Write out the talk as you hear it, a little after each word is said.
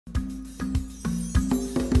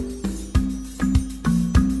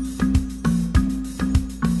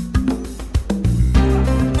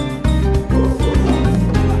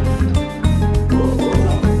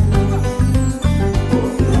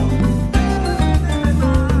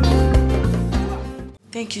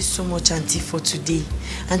Thank you so much, Auntie, for today.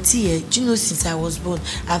 Auntie, do you know since I was born,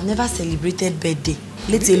 I've never celebrated birthday,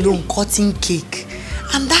 let alone cutting cake.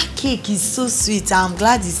 And that cake is so sweet. I'm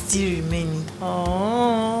glad it's still remaining.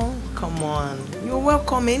 Oh, come on. You're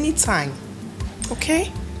welcome anytime.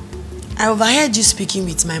 Okay? I overheard you speaking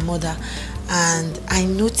with my mother, and I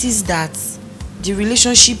noticed that the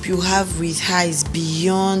relationship you have with her is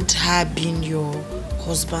beyond her being your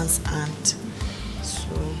husband's aunt. So,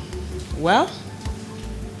 well,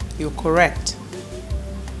 you're correct.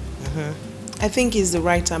 I think it's the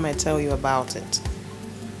right time I tell you about it.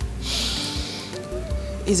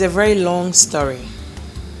 It's a very long story.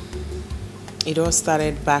 It all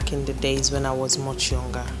started back in the days when I was much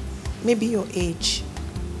younger. Maybe your age.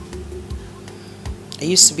 I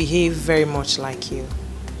used to behave very much like you.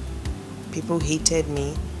 People hated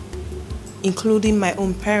me, including my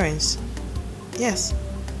own parents. Yes.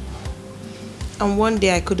 And one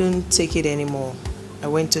day I couldn't take it anymore. I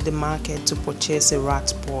went to the market to purchase a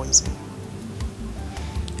rat poison.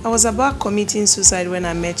 I was about committing suicide when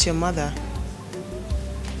I met your mother.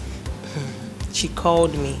 She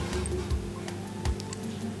called me.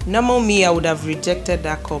 Normal me, I would have rejected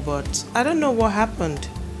that call, but I don't know what happened.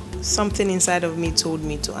 Something inside of me told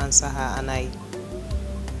me to answer her, and I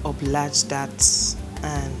obliged that.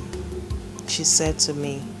 And she said to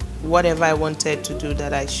me, whatever I wanted to do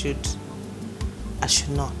that I should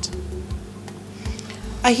not.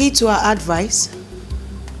 I heed to her advice,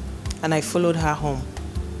 and I followed her home.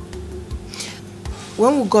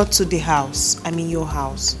 When we got to the house, I mean your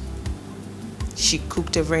house, she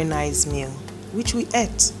cooked a very nice meal, which we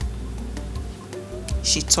ate.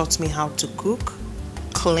 She taught me how to cook,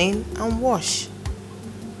 clean, and wash.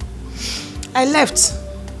 I left,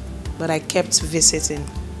 but I kept visiting.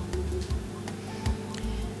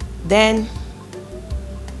 Then,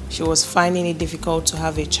 she was finding it difficult to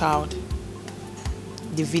have a child.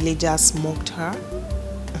 The villagers mocked her.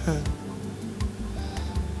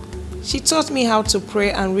 She taught me how to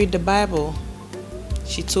pray and read the Bible.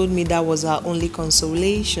 She told me that was her only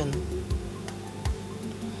consolation.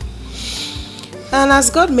 And as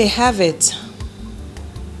God may have it,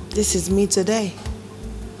 this is me today.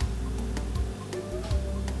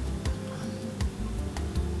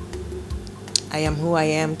 I am who I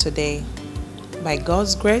am today by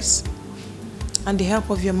God's grace and the help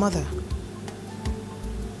of your mother.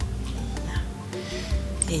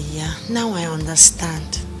 Yeah, now I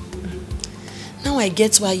understand. Now I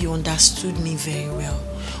get why you understood me very well.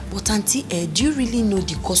 But Auntie, do you really know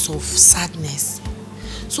the cause of sadness?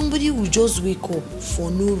 Somebody will just wake up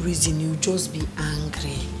for no reason, you'll just be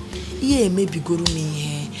angry. Yeah, maybe go to me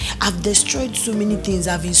here. I've destroyed so many things,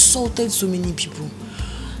 I've insulted so many people.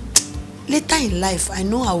 Later in life, I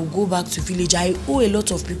know I will go back to village. I owe a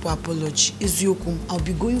lot of people apology. Eziokum, I'll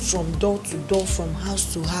be going from door to door, from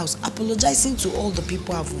house to house, apologizing to all the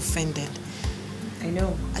people I've offended. I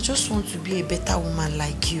know. I just want to be a better woman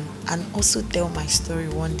like you and also tell my story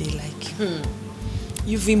one day like you.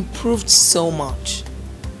 You've improved so much.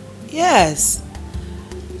 Yes.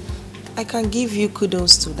 I can give you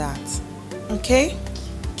kudos to that. Okay?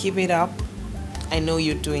 Keep it up. I know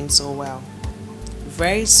you're doing so well.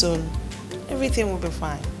 Very soon, everything will be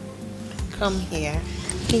fine. Come here.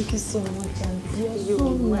 Thank you so much, Auntie.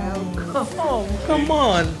 You're welcome. Come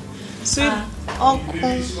on. Sweet.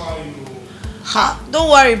 Don't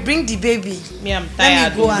worry, bring the baby. Me, I'm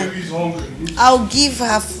tired. Let me go and I'll give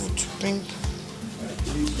her food. Bring.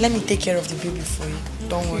 Let me take care of the baby for you.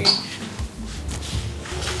 Don't worry.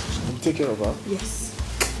 You take care of her? Yes.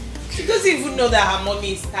 She doesn't even know that her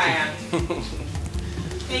mommy is tired.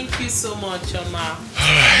 Thank you so much, Oma.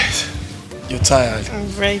 Alright. You're tired. I'm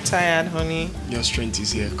very tired, honey. Your strength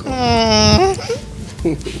is here. Come.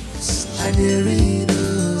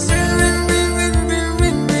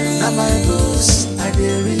 Now my books, I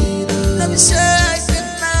did read. Let me say I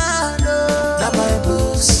now my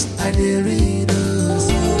books, I did read.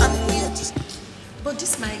 But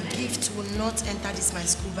this my gift will not enter this my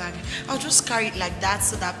school bag. I'll just carry it like that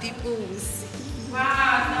so that people will see.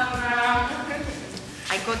 Wow,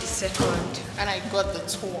 I got the second. and I got the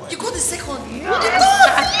toy. You got the second? Yeah.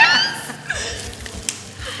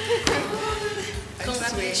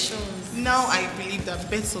 Congratulations. Now I believe that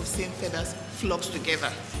birds of same feathers flock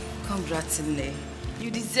together. Congratulations.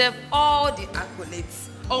 You deserve all the accolades.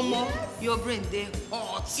 Omo, your brain dey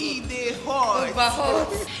hot. They hot. Over hot.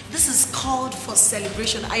 This is called for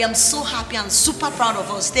celebration. I am so happy and super proud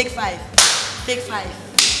of us. Take 5. Take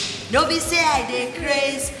 5. No be say I dey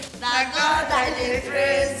craze. Na God I dey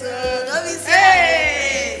praise. No be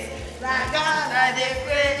say na God I dey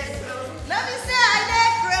praise. No be say I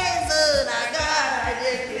dey craze. Na God I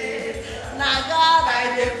dey praise. Na God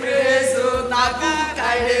I dey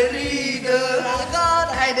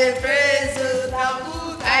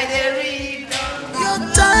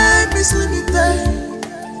is limited.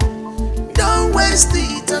 Don't waste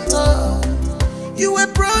it at all. You a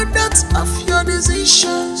product of your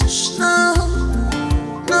decisions. No,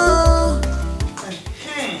 no.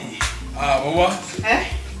 Mama.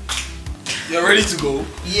 You're ready to go?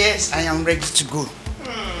 Yes, I am ready to go.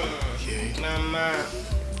 Okay. Mama.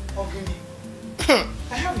 Ogini,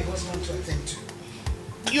 I have a husband to attend to.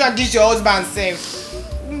 You and this your husband safe.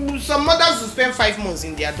 Some mothers will spend 5 months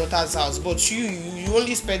in their daughter's house, but you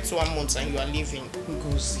only spent 1 month and you are leaving.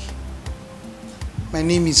 Ngozi, my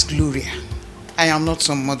name is Gloria. I am not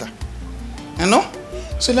some mother. You know?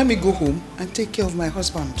 So let me go home and take care of my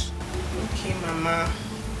husband. Okay, Mama.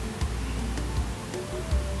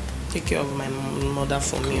 Take care of my mother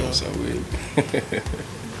for me. Yes, I will.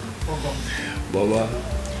 Mama.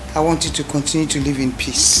 I want you to continue to live in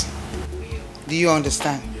peace. Do you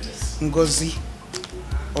understand? Yes. Ngozi,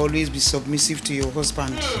 always be submissive to your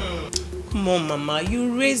husband. Come on, Mama.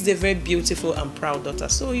 You raised a very beautiful and proud daughter,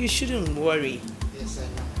 so you shouldn't worry. Yes, I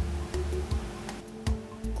know.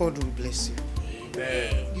 God will bless you.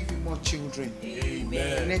 Amen. Give you more children.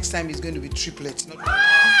 Amen. Next time it's going to be triplets. Not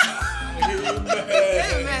Amen.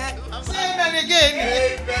 Say amen again.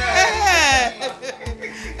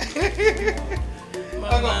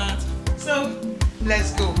 Mama. So,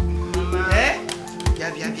 let's go. Mama. Eh?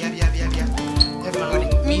 Yeah. Everybody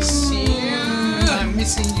miss you. I'm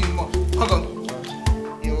missing you more. Hold on.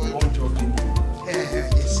 One dropping.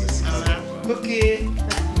 Yes. Okay.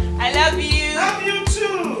 I love you. Love you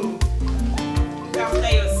too. Look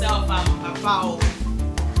after yourself, Papa.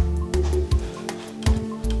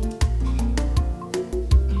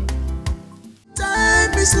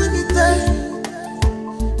 Time is limited.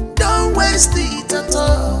 Don't waste it at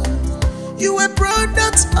all. You a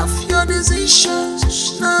product of your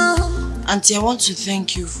decisions. No. Auntie, I want to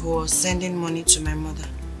thank you for sending money to my mother.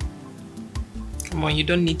 Come on, you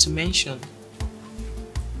don't need to mention.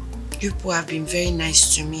 You people have been very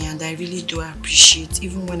nice to me and I really do appreciate,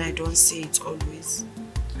 even when I don't say it always.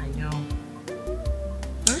 I know.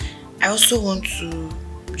 I also want to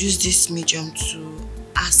use this medium to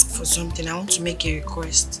ask for something. I want to make a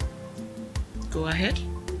request. Go ahead.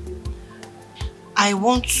 I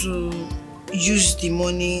want to use the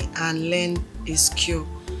money and learn a skill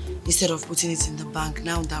instead of putting it in the bank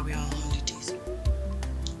now that we are on holidays.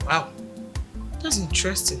 Wow. That's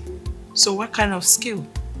interesting. So what kind of skill?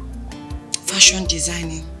 Fashion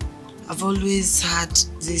designing. I've always had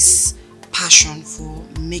this passion for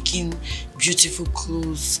making beautiful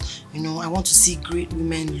clothes. You know, I want to see great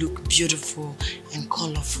women look beautiful and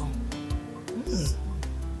colorful.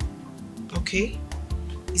 Okay.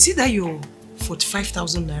 Is it that your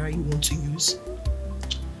 45,000 naira you want to use?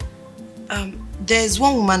 There's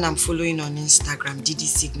one woman I'm following on Instagram, Didi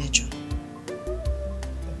Signature.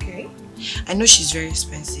 Okay. I know she's very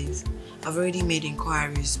expensive. I've already made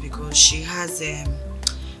inquiries because she has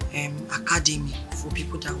academy for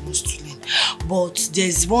people that wants to learn. But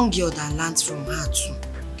there's one girl that learns from her too.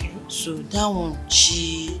 Okay. So that one,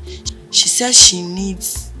 she says she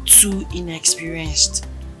needs 2 inexperienced.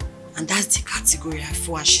 And that's the category I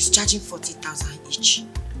fall, and she's charging 40,000 each.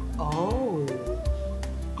 Oh.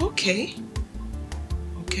 Okay.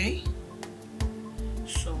 Okay.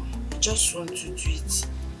 So I just want to do it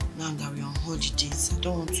now that we're on holidays. I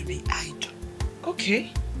don't want to be idle.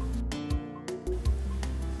 Okay.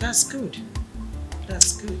 That's good.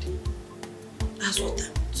 That's good. That's what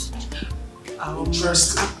I want.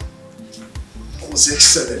 Interesting. That was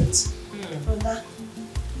excellent.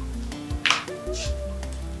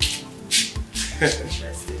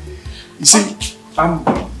 You see, I'm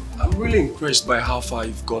really impressed by how far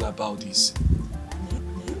you've gone about this.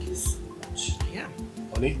 Thank you so much. Yeah.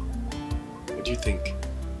 Honey, what do you think?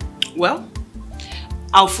 Well,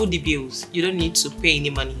 I'll foot the bills. You don't need to pay any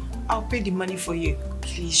money. I'll pay the money for you.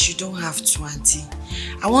 Please, you don't have to, Auntie.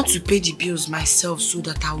 I want to pay the bills myself so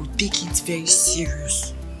that I will take it very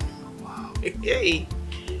serious. Wow. Hey.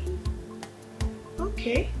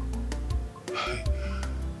 Okay.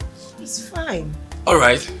 It's fine.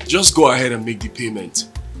 Alright, just go ahead and make the payment.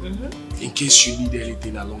 In case you need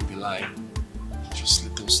anything along the line, just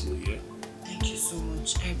let us know, yeah? Thank you so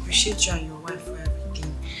much. I appreciate you and your wife for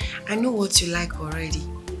everything. I know what you like already.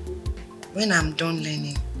 When I'm done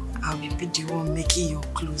learning, I'll be the one making your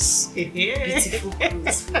clothes. Beautiful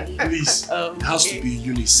clothes for you. Please, it has to be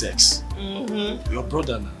unisex. Your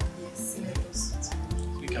brother now. Yes, let us.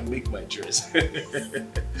 You can make my dress.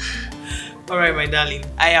 Alright, my darling.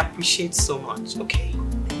 I appreciate so much. Okay.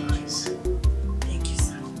 Nice. Thank you,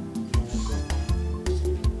 sir.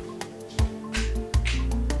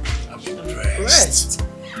 I'm impressed.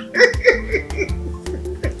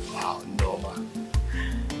 Wow, Norma.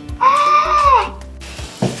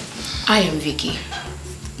 I am Vicky,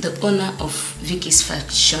 the owner of Vicky's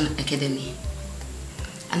Fashion Academy,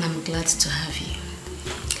 and I'm glad to have you.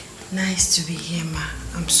 Nice to be here, Ma.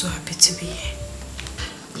 I'm so happy to be here.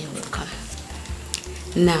 You're welcome.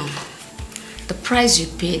 Now, the price you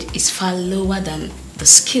paid is far lower than the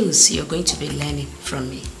skills you're going to be learning from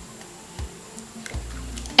me.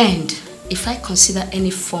 And if I consider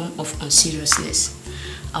any form of unseriousness,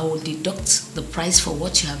 I will deduct the price for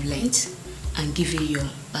what you have learned and give you your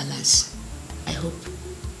balance. I hope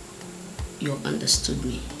you understood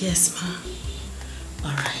me. Yes, Ma.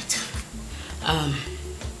 All right.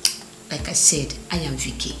 Like I said, I am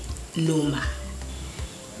Vicky, no Ma.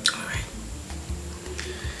 All right.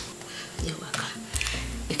 You're welcome.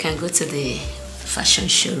 You can go to the fashion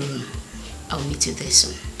showroom. I'll meet you there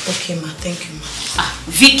soon. Okay, Ma. Thank you, Ma. Ah,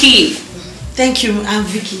 Vicky! Thank you, I'm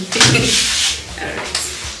Vicky. All right.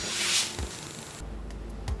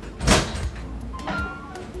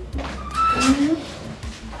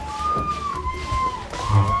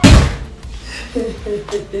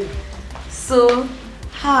 So,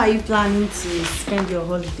 how are you planning to spend your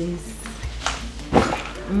holidays?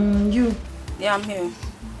 You? Yeah, I'm here.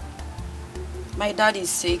 My dad is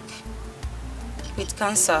sick with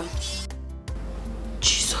cancer.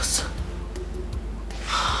 Jesus.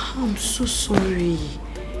 I'm so sorry.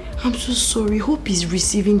 I'm so sorry. Hope he's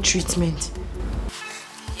receiving treatment.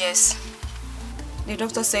 Yes. The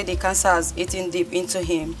doctor said the cancer has eaten deep into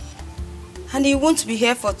him. And he won't be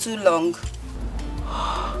here for too long.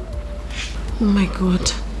 Oh my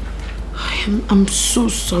God. I'm so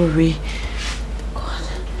sorry. God.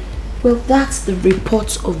 Well, that's the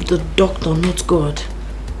report of the doctor, not God.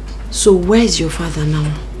 So where's your father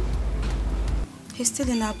now? He's still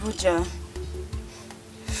in Abuja.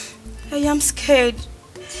 I am scared.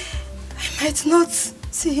 I might not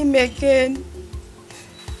see him again.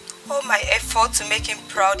 All my effort to make him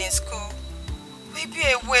proud in school will be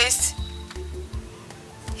a waste.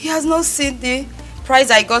 He has not seen the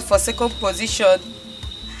prize I got for second position.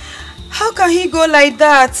 How can he go like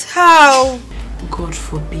that? How? God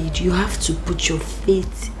forbid. You have to put your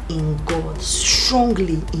faith in God,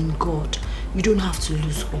 strongly in God. You don't have to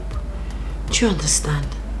lose hope. Do you understand?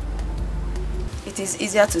 It is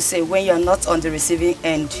easier to say when you are not on the receiving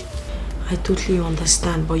end. I totally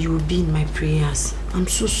understand, but you will be in my prayers. I'm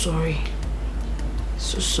so sorry.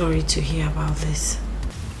 So sorry to hear about this.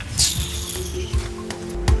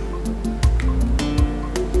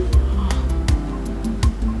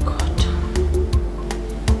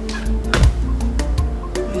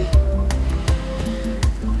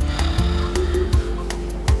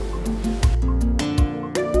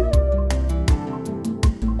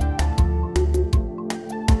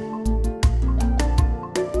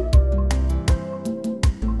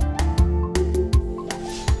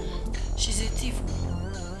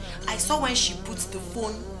 When she put the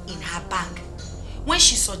phone in her bag, when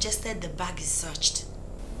she suggested the bag is searched.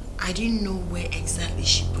 I didn't know where exactly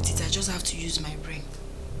she put it. I just have to use my brain.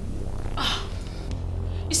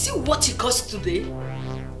 You see what he caused today?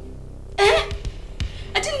 Eh?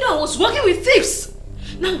 I didn't know I was working with thieves.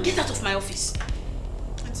 Now get out of my office.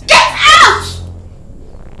 Get out!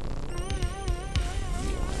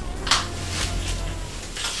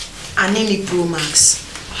 Anemi Pro Max.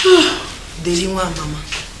 Deliwa Mama.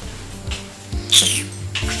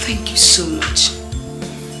 Thank you so much.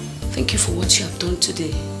 Thank you for what you have done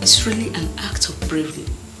today. It's really an act of bravery.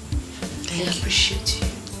 I appreciate you.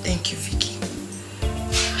 Thank you, Vicky.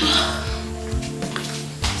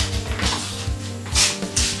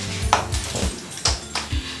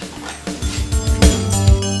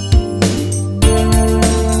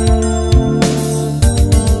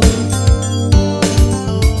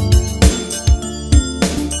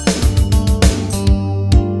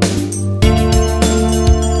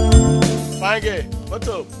 What's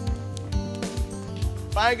up?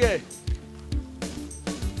 Fine girl.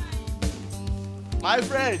 My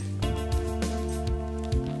friend.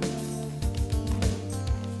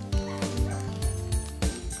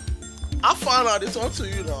 I found out this one to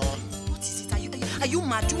you now. What is it? Are you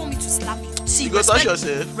mad? Do you want me to slap you? See, you go touch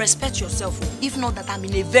yourself. Respect yourself. If not that I'm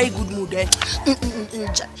in a very good mood.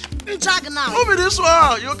 Jag now. Move this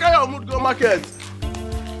one. You carry your mood go market.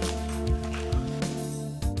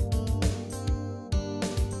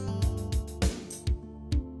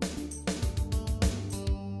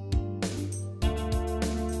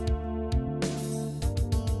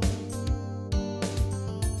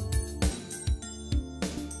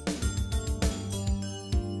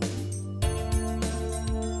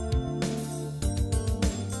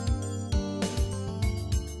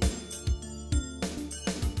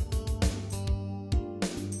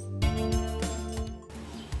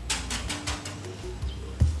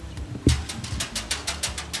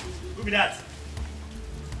 Who be that?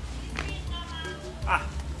 Ah,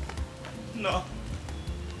 no.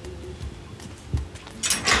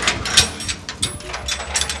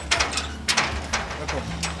 Welcome.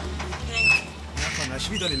 Thank you. Welcome. I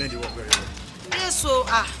should be done the work very well. Yes, so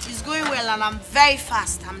it's going well and I'm very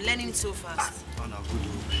fast. I'm learning so fast. Oh, no,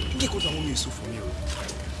 good. Get what I want me to for me.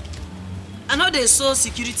 I know they saw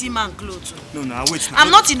security man clothes. No, no, wait. I'm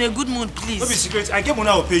not in a good mood, please. Don't be security. I get money,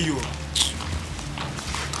 I will pay you.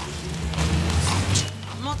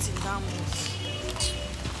 I'm not in that mood.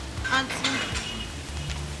 Auntie,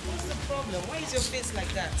 what's the problem? Why is your face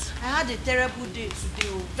like that? I had a terrible day today.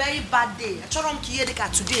 Very bad day. I told him today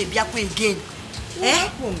again. What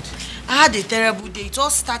happened? I had a terrible day. It all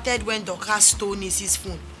started when Doka stole Nissy's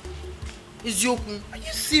phone. Is Yoku? Are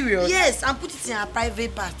you serious? Yes, and put it in a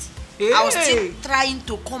private part. Hey. I was still trying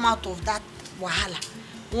to come out of that wahala.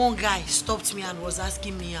 One guy stopped me and was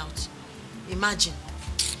asking me out. Imagine.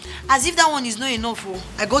 As if that one is not enough. Oh,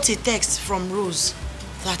 I got a text from Rose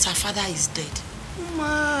that her father is dead. Oh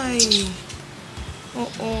my.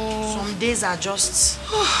 Some days are just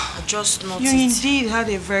not You it. indeed had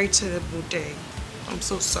a very terrible day. I'm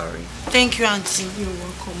so sorry. Thank you, Auntie. You're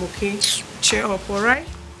welcome, okay? Cheer up, alright?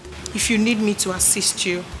 If you need me to assist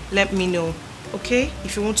you, let me know, okay?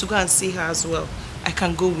 If you want to go and see her as well, I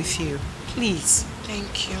can go with you. Please.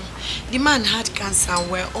 Thank you. The man had cancer and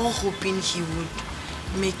we're all hoping he would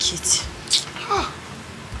make it.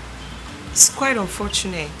 It's quite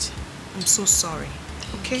unfortunate. I'm so sorry,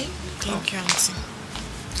 okay? Thank you, Auntie.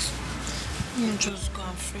 Just go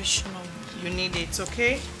and freshen up. You need it,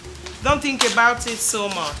 okay? Don't think about it so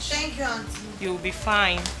much. Thank you, Auntie. You'll be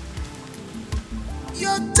fine.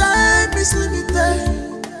 Your time is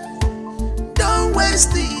limited. Don't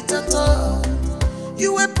waste it at all.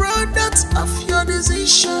 You a product of your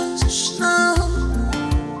decisions. No.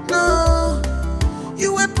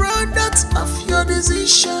 You a product of your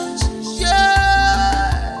decisions.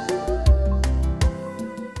 Yeah.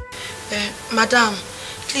 Madam,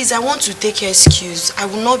 please, I want to take your excuse. I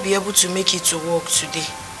will not be able to make it to work today.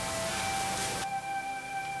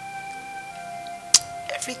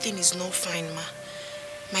 Everything is not fine, ma.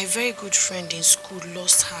 My very good friend in school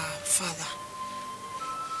lost her father.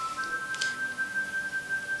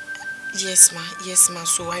 Yes, ma.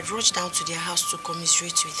 So I rushed down to their house to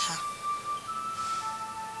commiserate with her.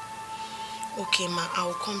 Okay, ma. I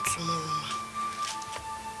will come tomorrow, ma.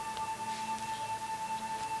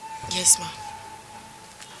 Yes, ma.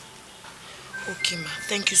 Okay, ma.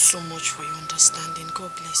 Thank you so much for your understanding.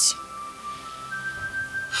 God bless you.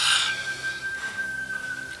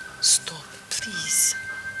 Stop, please.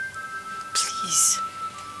 Please.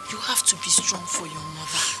 You have to be strong for your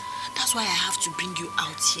mother. That's why I have to bring you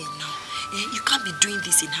out here now. You can't be doing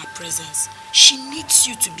this in her presence. She needs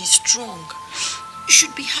you to be strong. You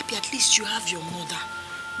should be happy at least you have your mother.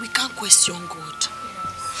 We can't question God.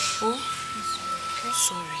 Oh?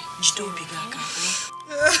 Sorry. Jidobi Gaga.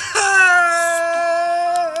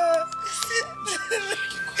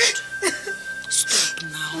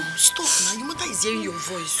 Stop now. Your mother is hearing your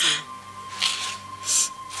voice. Oh.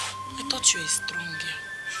 I thought you were strong.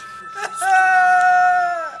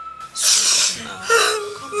 Stop now.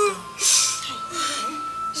 Calm down.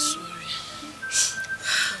 Sorry.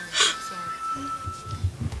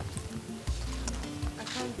 I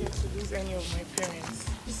can't bear to lose any of my parents.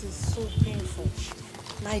 This is so painful.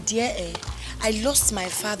 My dear, I lost my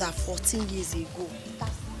father 14 years ago.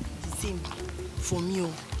 That's the same for me.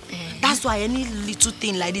 That's why any little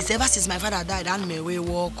thing like this, ever since my father died, I may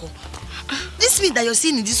walk. This meat that you're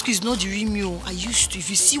seeing in this school is not the real meal. I used to. If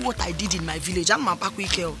you see what I did in my village, I'm a back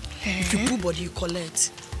week. If you put body, you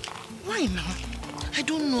collect. Why now? I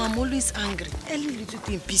don't know. I'm always angry. Any little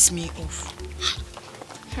thing pisses me off.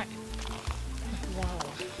 Wow.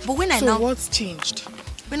 But when what's changed?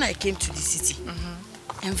 When I came to the city,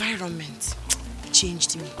 environment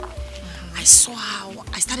changed me. I saw how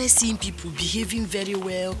I started seeing people behaving very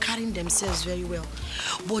well, carrying themselves very well.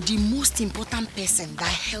 But the most important person that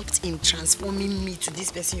helped in transforming me to this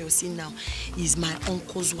person you're seeing now is my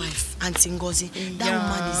uncle's wife, Auntie Ngozi. That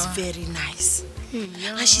woman is very nice.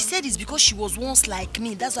 And she said it's because she was once like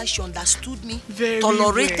me. That's why she understood me,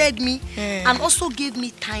 tolerated me, and also gave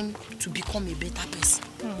me time to become a better person.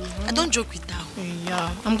 I don't joke with her.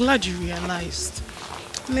 Yeah, I'm glad you realized.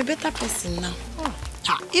 I'm a better person now.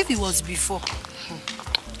 If it was before,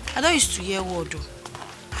 I don't used to hear word.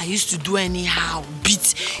 I used to do anyhow,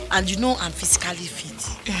 beat, and you know I'm physically fit.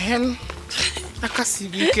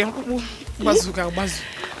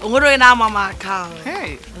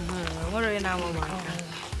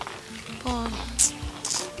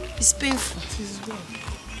 It's painful. It is well.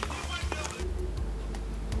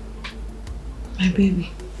 My baby.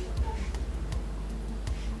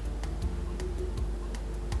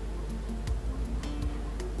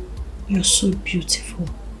 You're so beautiful.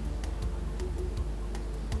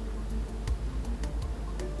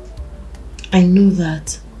 I know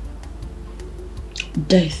that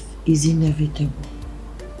death is inevitable.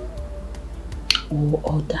 We'll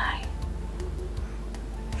all die.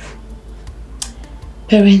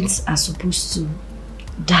 Parents are supposed to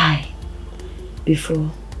die before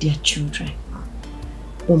their children.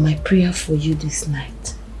 But my prayer for you this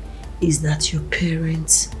night is that your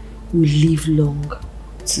parents will live long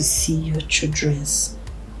to see your children's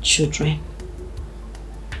children.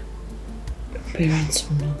 Your parents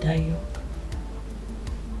will not die young.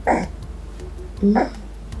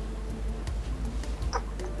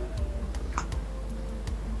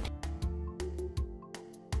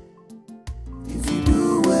 If you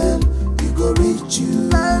do well, you go reach you.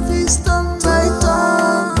 Life is turn by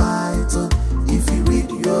turn. If you read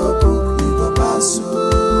your book, you go pass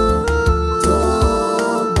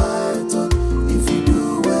turn by turn. If you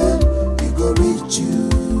do well, you go reach you.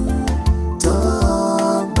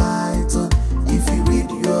 Turn by turn. If you read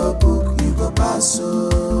your book, you go pass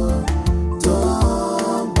turn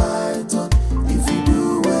by turn. If you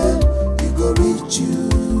do well, you go reach you.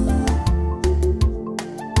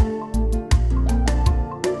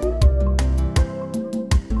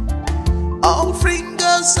 All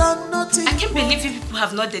fingers are nothing. I can't believe you people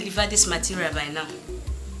have not delivered this material by now.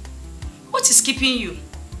 What is keeping you?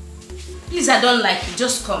 Please, I don't like you.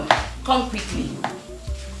 Just come. Come quickly.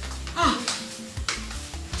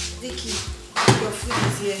 Vicky, your food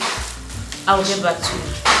is here. I will get back to you.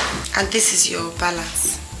 And this is your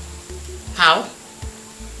balance. How?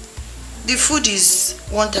 The food is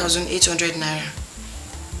 1,800 naira.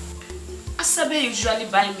 Asabe usually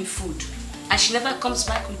buys me food, and she never comes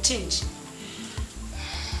back with change.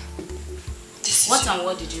 What and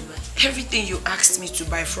what did you buy? Everything you asked me to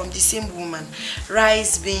buy from the same woman.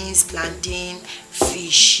 Rice, beans, plantain,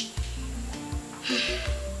 fish.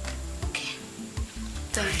 Okay.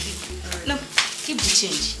 Thank you. No, keep the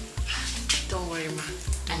change. Don't worry, ma.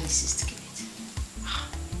 I insist to keep it.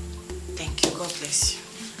 Thank you. God bless you.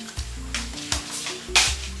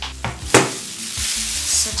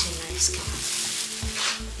 Such a nice girl.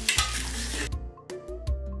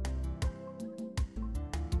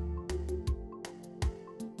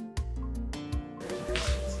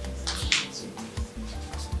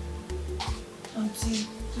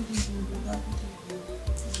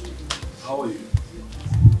 How are you?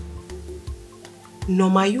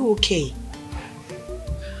 Norma, are you okay?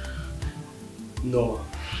 No.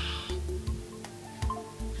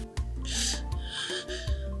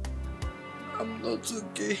 I'm not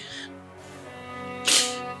okay.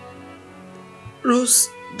 Rose,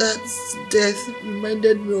 Dad's death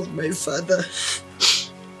reminded me of my father.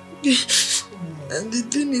 And the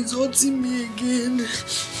thing is hurting me again.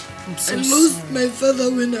 I lost my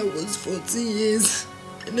father when I was 14 years.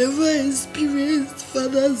 I never experienced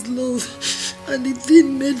father's love. And the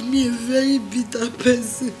thing made me a very bitter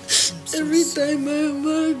person. Every time I am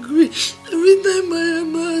angry.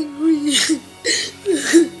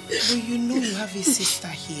 But you know you have a sister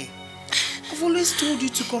here. I've always told you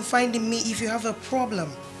to confide in me if you have a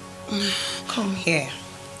problem. Come here.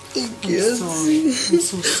 Thank you. I'm sorry. I'm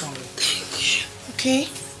so sorry. Okay?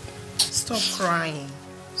 Stop crying.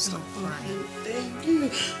 Stop crying. Thank you.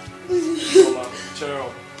 Norma, cheer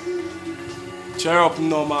up. Cheer up,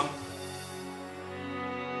 Norma.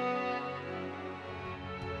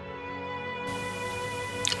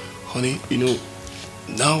 Honey, you know,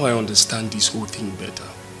 now I understand this whole thing better.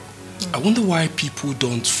 I wonder why people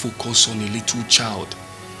don't focus on a little child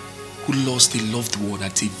who lost a loved one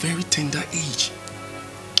at a very tender age.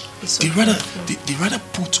 They rather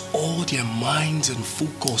put all their minds and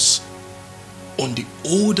focus on the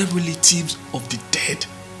older relatives of the dead,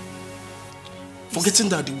 forgetting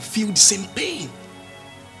that they will feel the same pain.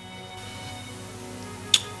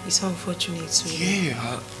 It's unfortunate, sweetie.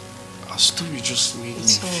 Yeah, our story just made me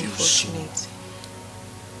feel so...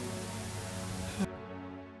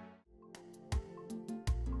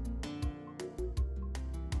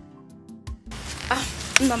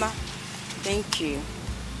 Mama, thank you.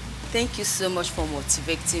 Thank you so much for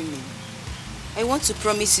motivating me. I want to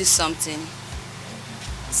promise you something.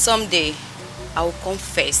 Someday, I will come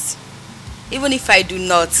first. Even if I do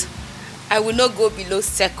not, I will not go below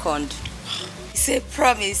second. It's a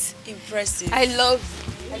promise. Impressive. I love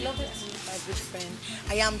it, my good friend.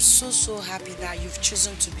 I am so happy that you've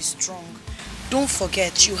chosen to be strong. Don't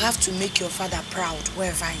forget, you have to make your father proud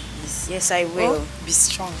wherever he is. Yes, I will. Oh, be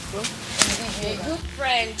strong, bro. Good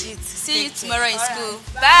friend. See you tomorrow in school.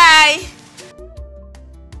 Bye.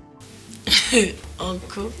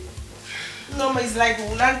 Uncle. No, it's like we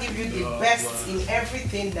will not give you the best in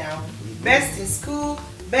everything now. Best in school,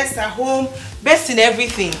 best at home, best in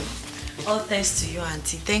everything. All thanks to you,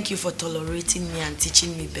 Auntie. Thank you for tolerating me and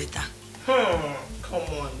teaching me better. Come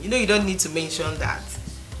on. You know you don't need to mention that.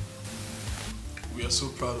 We are so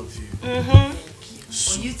proud of you.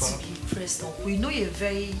 For you to be impressed, Uncle. You know you're a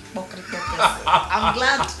very hypocritical person. I'm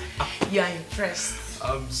glad you are impressed.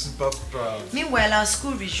 I'm super proud. Meanwhile, our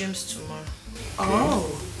school resumes tomorrow.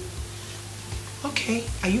 Oh. Okay.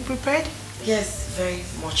 Are you prepared? Yes, very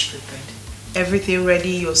much prepared. Everything ready?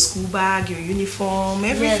 Your school bag, your uniform,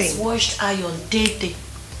 everything? Yes, washed iron, day.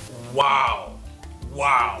 Wow.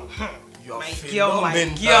 Wow. You're my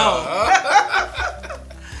phenomenal. girl.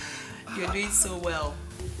 You're doing so well.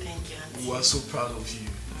 Thank you, Auntie. We are so proud of you.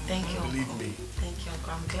 Thank you, Believe Uncle. me. Thank you,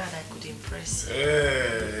 Uncle. I'm glad I could impress you.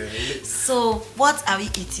 Hey. So, what are we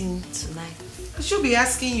eating tonight? I should be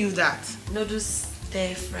asking you that. Noodles,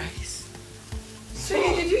 stir fries. So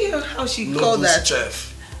did you hear how she called that?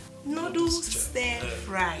 Chef. Noodles, stir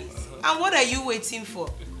fries. And what are you waiting for?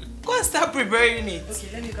 Go and start preparing it. Okay,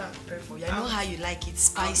 let me go and prepare for you. I know how you like it,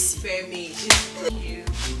 spicy. Prepare me. You.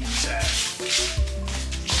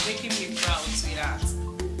 Making me proud, sweetheart.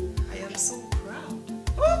 I am so proud.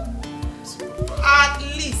 At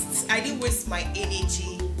least I didn't waste my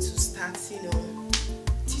energy to start,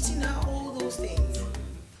 teaching her all those things.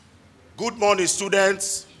 Good morning,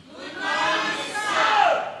 students. Good morning,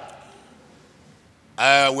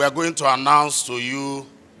 sir. We are going to announce to you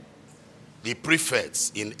the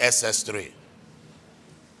prefects in SS3.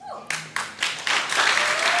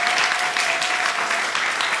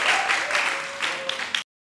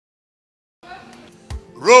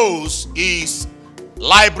 Rose is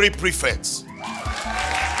library prefect.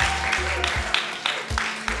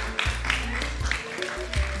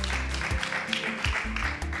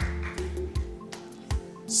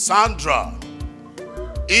 Sandra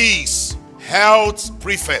is health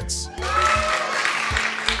prefect.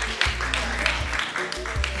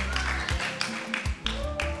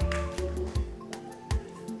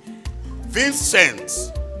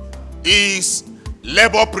 Vincent is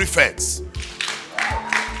labor prefect.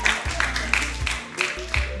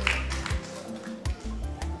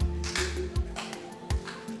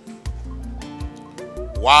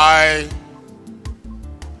 While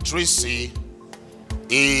Tracy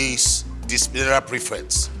is disciplinary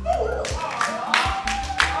prefect.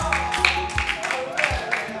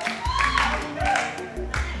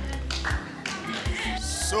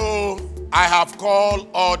 So I have called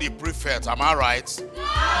all the prefects, am I right?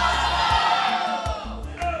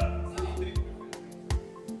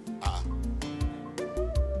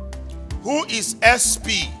 Who is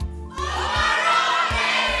SP?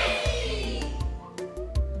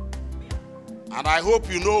 And I hope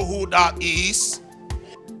you know who that is.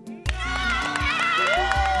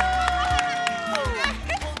 Hold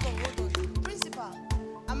on. Principal,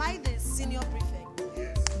 am I the senior prefect?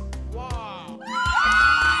 Yes. Wow.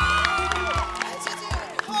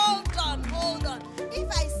 Hold on. If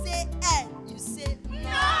I say N, you say no.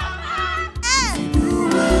 N.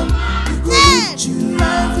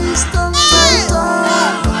 Life is done by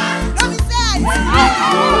Let me say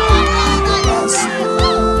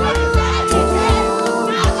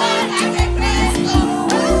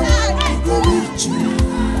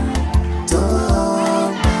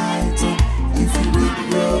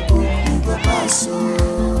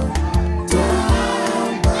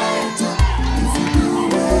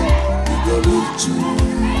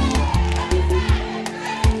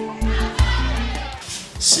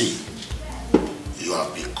See, you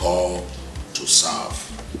have been called to serve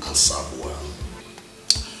and serve well.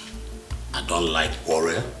 I don't like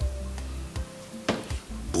quarrel,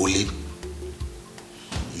 bullying,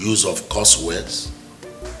 use of curse words.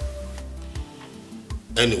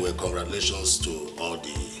 Anyway, congratulations to all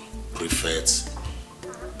the prefects,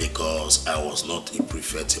 because I was not a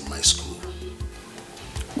prefect in my school.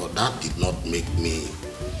 But that did not make me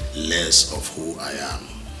less of who I am.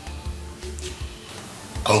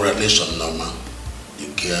 Congratulations, Norma.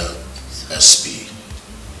 You get SP.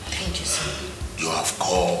 Thank you, sir. You have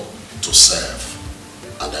called to serve,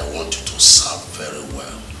 and I want you to serve very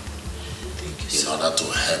well. Thank you, sir. In order to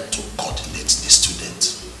help to coordinate the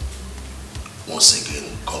students. Once again,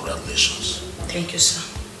 congratulations. Thank you, sir.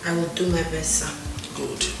 I will do my best, sir.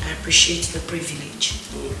 Good. I appreciate the privilege.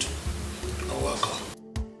 Good. You're welcome.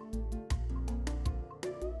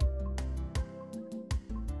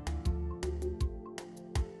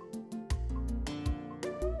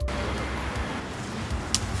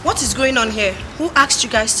 What is going on here? Who asked you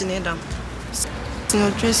guys to kneel down? No,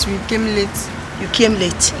 just we came late. You came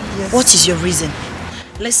late. Yes. What is your reason?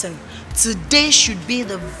 Listen, today should be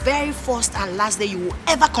the very first and last day you will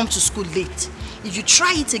ever come to school late. If you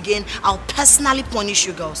try it again, I'll personally punish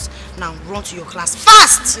you girls. Now run to your class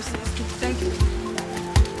fast! Yes, thank you.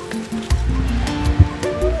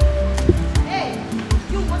 Hey,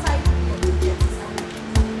 you, what are you doing?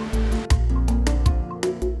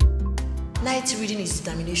 Night reading is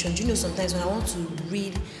determination. Do you know sometimes when I want to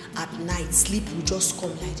read at night, sleep will just come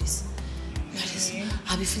like this. Okay.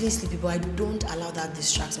 I'll be feeling sleepy, but I don't allow that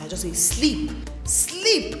distraction. I just say, sleep,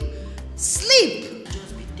 sleep, sleep.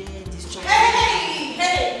 Just be there, distracted.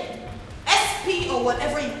 Hey! SP or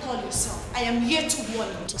whatever you call yourself, I am here to warn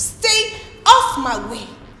you to stay off my way.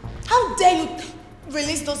 How dare you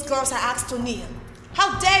release those girls I asked to kneel?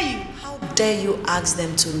 How dare you? How dare you ask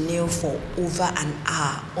them to kneel for over an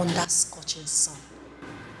hour under scorching sun?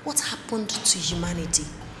 What happened to humanity?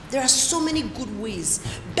 There are so many good ways,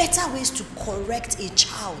 better ways to correct a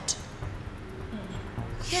child.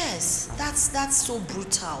 Yes, that's so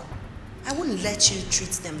brutal. I wouldn't let you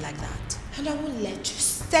treat them like that. And I won't let you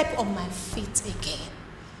step on my feet again.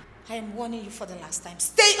 I am warning you for the last time.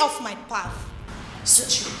 Stay off my path.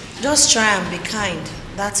 Just try and be kind,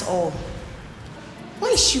 that's all. Why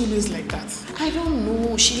is she always like that? I don't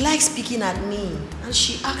know. She likes speaking at me. And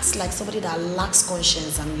she acts like somebody that lacks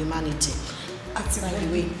conscience and humanity. By the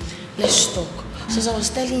way, let's talk. So as I was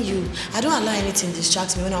telling you, I don't allow anything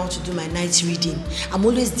distract me when I want to do my night reading. I'm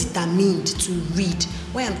always determined to read.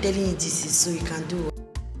 Why I'm telling you this is so you can do it.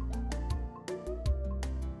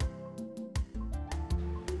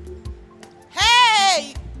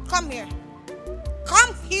 Hey! Come here.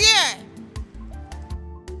 Come here!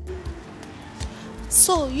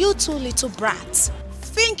 So you two little brats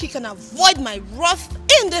think you can avoid my wrath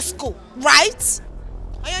in this school, right?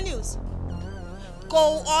 On your knees.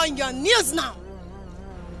 Go on your knees now.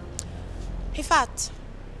 In fact,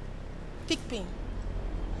 pick pin.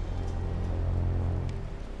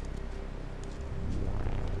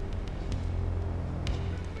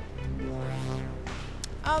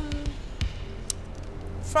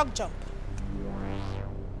 Frog jump.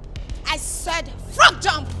 I said frog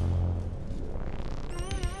jump.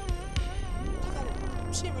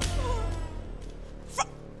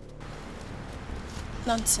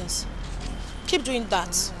 Nonsense. Keep doing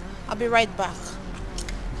that. I'll be right back.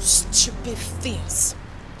 Stupid things.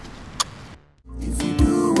 If you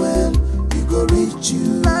do well, you go reach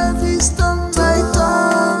you. Life is turn by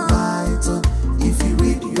turn. If you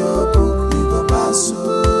read your book, you go pass.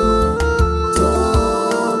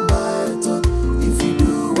 Turn by turn. If you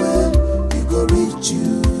do well, you go reach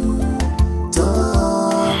you.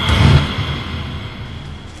 Turn.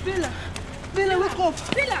 Bella, wake up.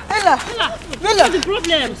 Bella! Bella! What is the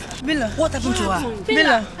problem? Bella, what happened to her?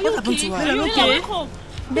 Bella, what happened to her? Bella, Okay.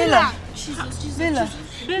 Bella, Bella! Bella!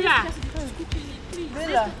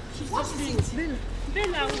 Bella,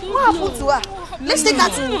 Bella, what happened to her? Let's take her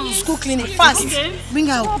to school clinic fast. Okay. Bring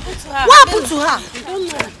her up. What happened to her? I don't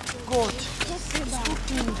know. God. School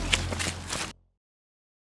clinic.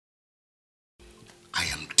 I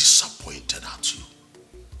am disappointed at you.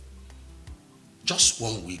 Just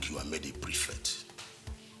 1 week you are made a prefect.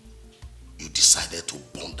 You decided to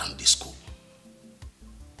burn down the school.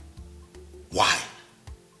 Why?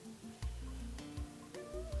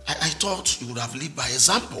 I thought you would have led by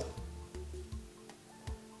example.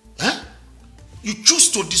 Huh? You choose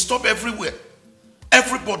to disturb everywhere.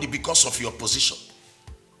 Everybody because of your position.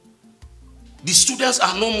 The students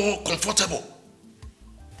are no more comfortable.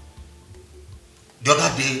 The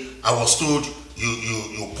other day, I was told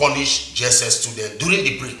you punish JSS students during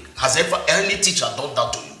the break. Has any teacher done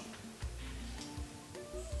that to you?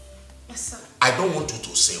 Yes, sir. I don't want you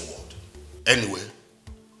to say a word. Anyway,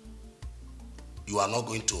 you are not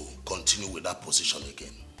going to continue with that position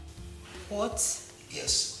again. What?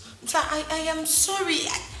 Yes. Sir, I am sorry.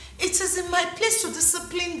 It is in my place to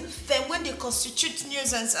discipline them when they constitute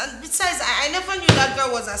nuisance. And besides, I never knew that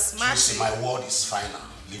girl was as smart. See, my word is final.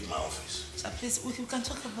 Leave my office. Sir, please, we can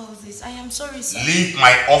talk about this. I am sorry, sir. Leave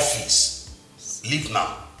my office. Leave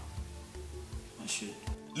now. I should.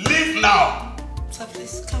 Leave now. Sir,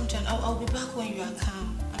 please, calm down. I'll be back when you are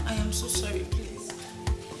calm. I am so sorry, please.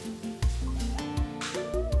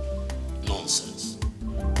 Nonsense.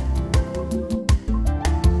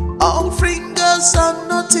 All fingers are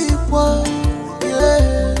not equal.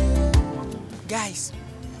 Yeah. Guys,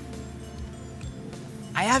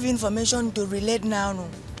 I have information to relate now. No?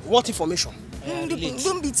 What information?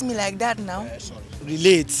 Don't beat me like that now. Sorry.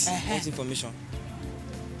 Relate. What information?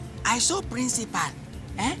 I saw principal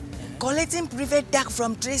collecting private tag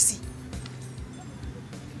from Tracy.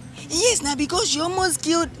 Yes, now because she almost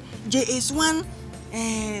killed JS1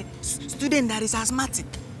 student that is asthmatic.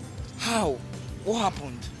 How? What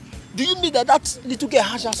happened? Do you mean that little girl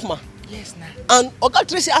has asthma? Yes, nah. And Oga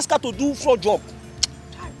Tracy asked her to do front jump?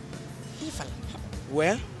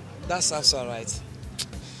 Well, that sounds alright.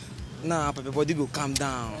 Nah, Papa body go calm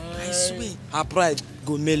down. I swear. Her pride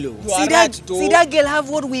go mellow. See that girl have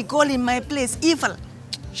what we call in my place, evil.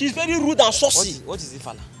 She's very rude and saucy. What is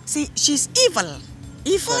Ifala? See, she's evil.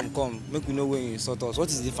 Evil? Come, make we know when you insult us. What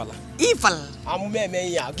is Ifala? Evil.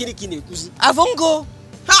 Avongo.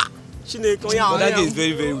 Ha! But that girl is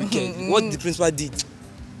very, very wicked. What the principal did,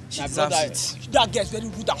 she deserves it. That girl is very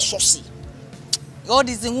rude and saucy. God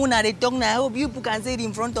is the one that they talk now. I hope you can say it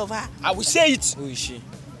in front of her. I will say it. Who is she?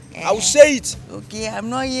 I will say it. Okay, I'm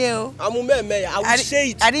not here. I will say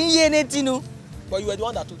it. I didn't hear anything, no. But you were the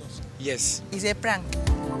one that told us. Yes. It's a prank.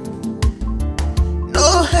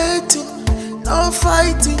 No hating, no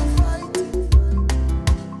fighting.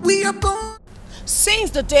 We are born.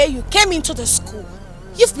 Since the day you came into the school,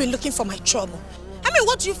 you've been looking for my trouble. I mean,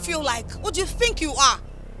 what do you feel like? What do you think you are?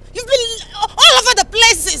 You've been all over the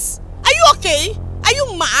places. Are you okay? Are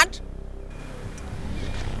you mad?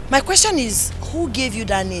 My question is, who gave you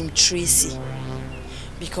that name, Tracy?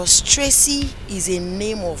 Because Tracy is a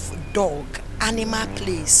name of dog, animal,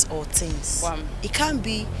 place, or things. Wow. It can't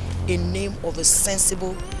be a name of a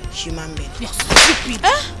sensible human being. You're stupid.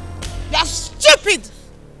 Huh? You're stupid.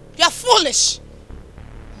 You're foolish.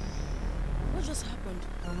 What just happened?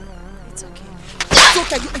 It's okay. It's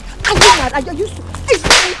okay. Are you mad? Is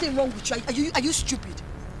there anything wrong with you? Are you stupid?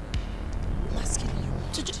 I'm asking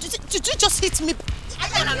you. Did you just hit me? No.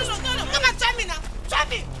 Come on, try me now. Try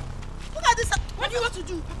me. Look at this. What do you want to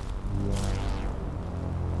do?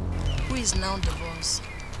 Who is now the boss?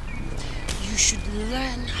 You should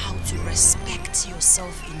learn how to respect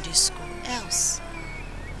yourself in this school. Else.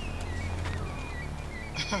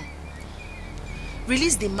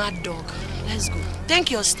 Release the mad dog. Let's go.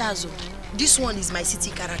 Thank your stars. This one is my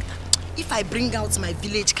city character. If I bring out my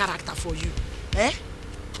village character for you,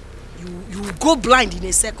 you will go blind in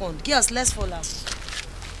a second. Girls, let's fall out.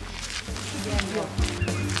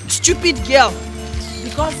 Stupid girl.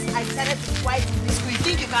 Because I decided to fight in this school, you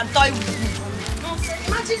think you can toy with me? No,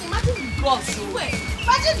 imagine the girls.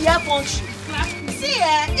 Imagine the air country. See,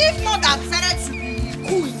 if not I've decided to be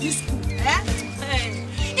cool in this school,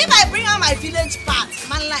 if I bring out my village part,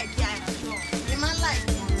 man like man like.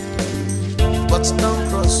 But don't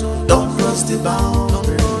cross the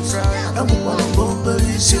boundaries.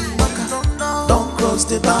 Don't cross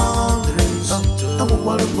the boundaries.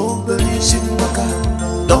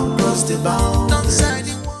 Don't cross the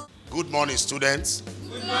boundaries. Good morning, students.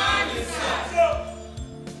 Good morning,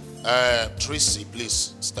 sir. Tracy,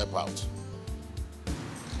 please step out.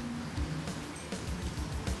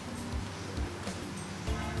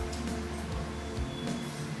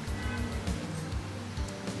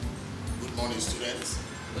 Good morning, students.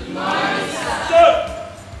 Good morning, sir.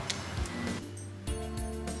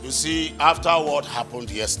 You see, after what happened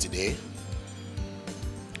yesterday,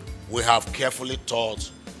 we have carefully thought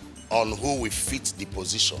on who will fit the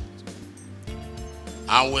position.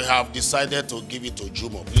 And we have decided to give it to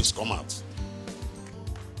Jumo. Please come out.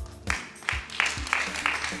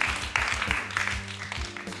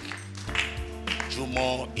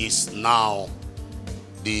 Jumo is now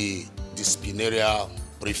the disciplinary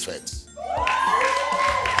prefect.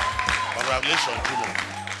 Congratulations, Jumo.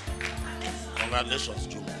 Congratulations,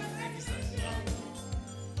 Jumo.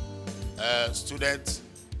 Students,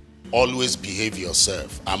 always behave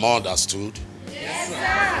yourself. Am I understood? Yes,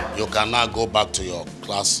 sir. You can now go back to your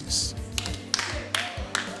classes.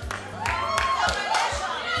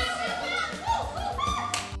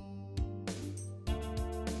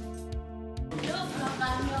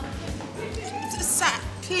 Sir,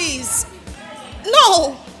 please.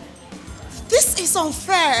 No! This is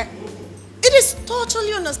unfair. It is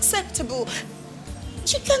totally unacceptable.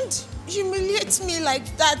 You can't humiliate me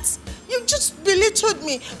like that. You just belittled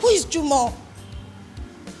me. Who is Jumo?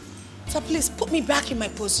 Sir, please put me back in my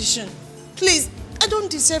position. Please, I don't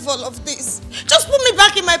deserve all of this. Just put me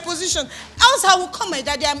back in my position. Else I will call my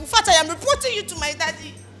daddy. In fact, I am reporting you to my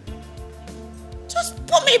daddy. Just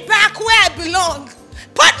put me back where I belong.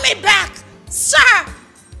 Put me back, sir.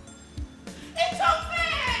 It's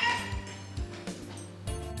unfair.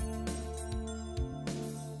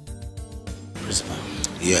 Principal.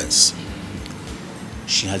 Yes.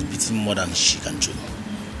 She has beaten more than she can chew.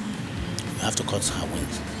 You have to cut her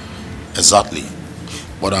wings. Exactly.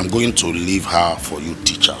 But I'm going to leave her for you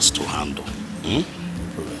teachers to handle. No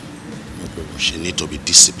problem. No problem. She needs to be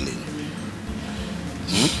disciplined.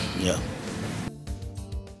 Yeah.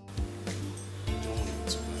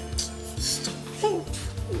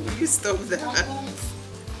 you stop that?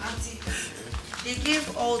 Auntie, they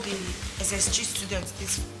gave all the SSG students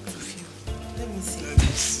this perfume. Let me see.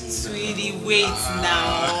 Sweetie, wait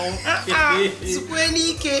now.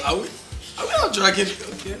 Are we not dragging?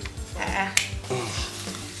 Okay. Yeah.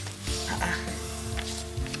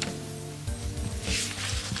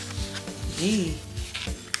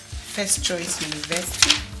 First choice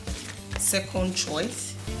university, second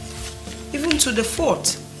choice, even to the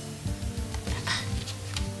fourth.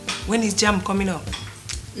 When is JAM coming up?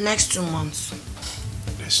 Next 2 months.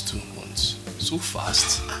 Next 2 months. So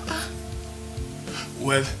fast.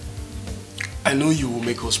 Well, I know you will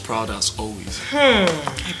make us proud as always. I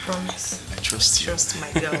promise. I trust you. Trust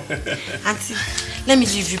my girl. Auntie, let me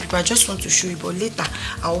leave you people. I just want to show you, but later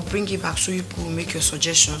I will bring it back so you people will make your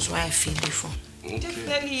suggestions why I feel different. Okay.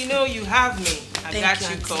 Definitely, you know you have me. I Thank got you,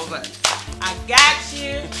 you Auntie. covered. I got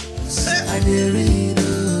you. I did read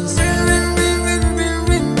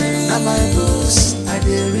now my books, I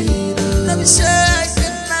did read let me say it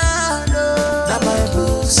now. Now my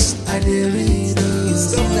books, I did read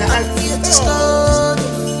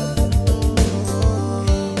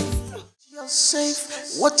you're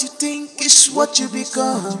safe, what you think is what you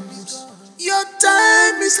become. Your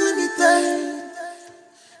time is limited,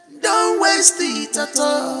 don't waste it at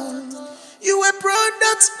all. You a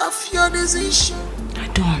product of your decision. I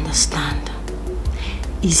don't understand.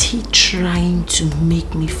 Is he trying to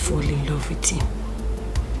make me fall in love with him?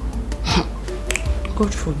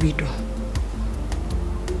 God forbid.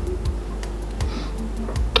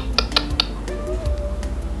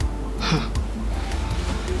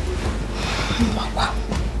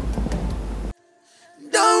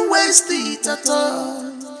 Don't waste it at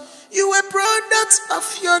all. You a product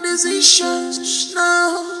of your decisions.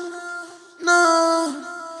 No.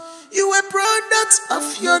 You a product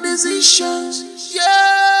of your decisions.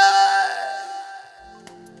 Yeah.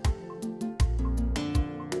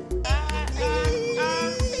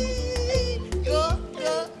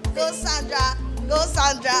 Go Sandra. Go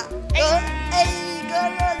Sandra. Go. Hey, go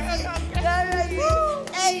Rosie. Go Rosie.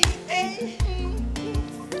 Hey, hey.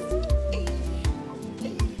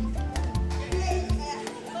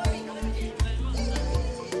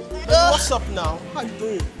 What's up now? How you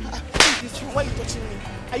doing? Why are you touching me?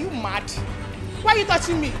 Are you mad? Why are you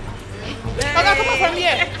touching me? Okay, come on from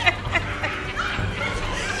here.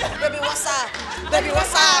 Baby, what's up? Baby,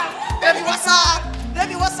 what's up? Baby, what's up?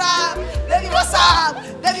 Baby, what's up? Baby, what's up?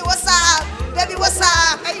 Baby, what's up? Baby, what's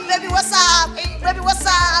up? Baby, what's up? Baby, what's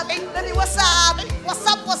up? Baby, what's up? What's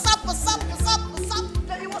up? What's up? What's up? What's up? What's up?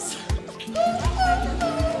 Baby, what's up?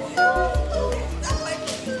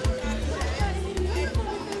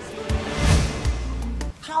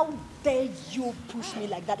 How dare you push me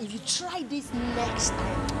like that? If you try this next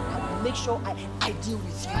time, I will make sure I deal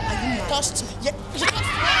with you. Are you touched me? Yeah. You touched me.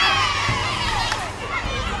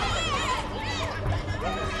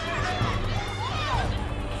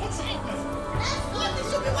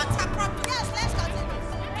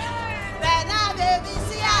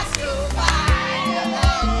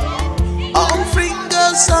 All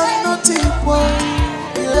fingers are not equal.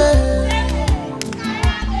 Yeah.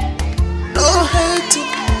 No hating,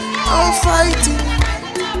 no fighting.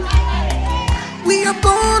 We are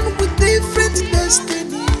born with different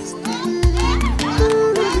destinies.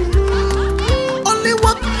 Only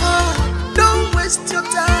work hard, don't waste your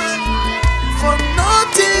time for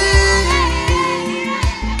nothing.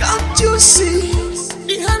 Can't you see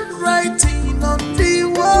the handwriting on the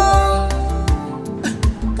wall?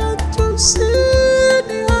 Can't you see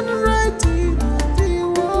the handwriting on the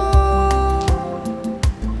wall?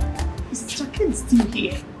 Is Jacqueline still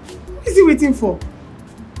here? What is he waiting for?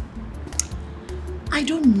 I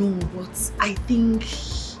don't know, but I think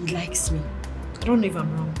he likes me. I don't know if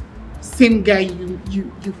I'm wrong. Same guy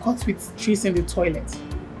you caught with trees in the toilet.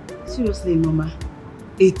 Seriously, Mama?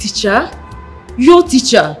 A teacher? Your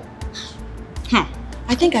teacher?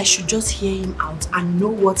 I think I should just hear him out and know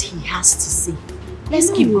what he has to say. Let's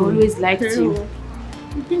keep He going. always liked you.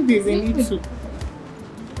 You think there's a need to?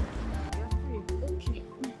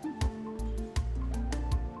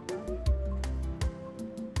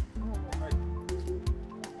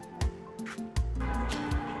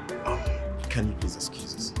 Can you please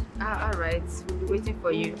excuse us? Alright, we'll be waiting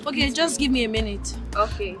for you. Okay, just give me a minute.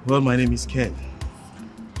 Okay. Well, my name is Ken.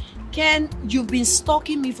 Ken, you've been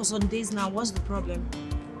stalking me for some days now. What's the problem?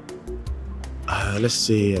 Let's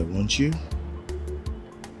say I want you.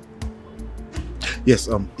 Yes,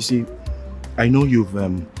 you see, I know you've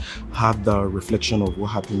had the reflection of what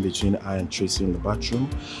happened between I and Tracy in the bathroom,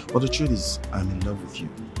 but the truth is, I'm in love with you.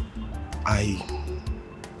 I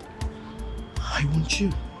want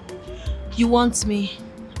you. You want me?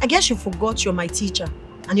 I guess you forgot you're my teacher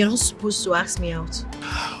and you're not supposed to ask me out.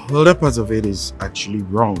 Well, that part of it is actually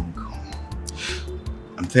wrong.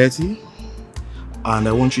 I'm 30 and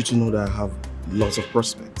I want you to know that I have lots of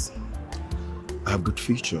prospects. I have good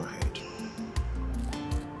future ahead.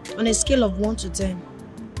 On a scale of 1 to 10,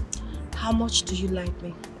 how much do you like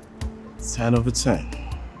me? 10 over 10.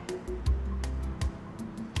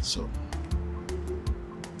 So,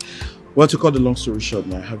 well, to cut the long story short,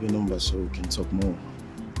 now I have your number so we can talk more.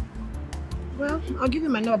 Well, I'll give you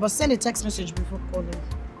my number, but send a text message before calling.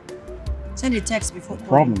 Send a text before calling.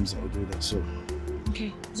 Problems, I'll do that, so.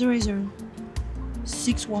 Okay, 00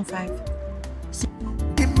 615.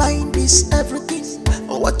 The mind is everything.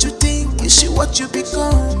 What you think is what you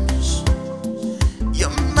become.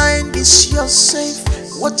 Your mind is your safe.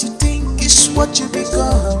 What you think is what you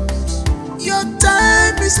become. Your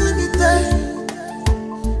time is limited.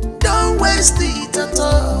 Don't waste it at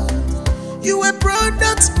all. You a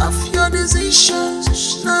product of your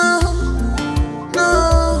decisions. No,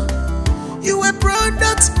 no. You a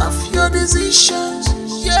product of your decisions.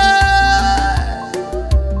 Yeah.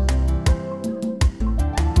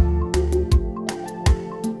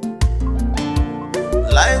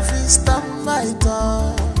 Life is turn by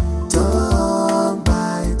turn, turn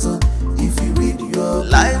by turn. If you read your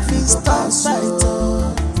life is turn by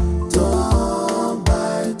turn, turn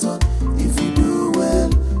by turn. If you do well,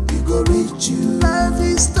 you go reach you. Life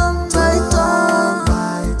is turn by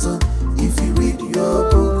turn. If you read your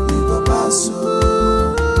book, you go pass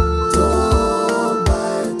turn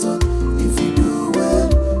by turn. If you do well,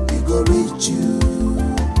 you go reach you.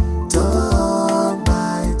 Turn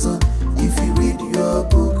by turn. If you read your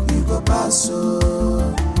book, you go pass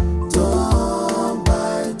turn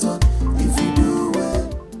by turn. If you do well.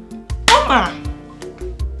 Mama,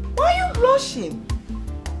 why are you blushing?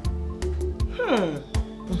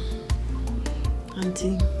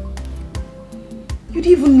 Auntie, you didn't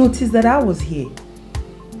even notice that I was here.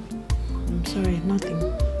 I'm sorry, nothing.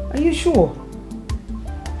 Are you sure?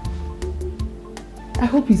 I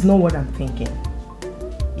hope it's not what I'm thinking.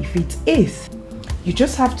 If it is, you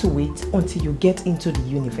just have to wait until you get into the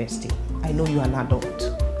university. I know you're an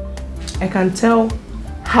adult. I can tell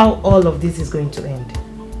how all of this is going to end.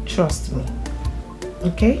 Trust me.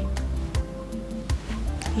 Okay?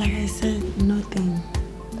 Like I said, nothing.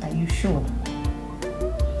 Are you sure?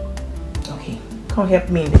 Okay. Come help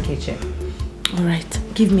me in the kitchen. Alright,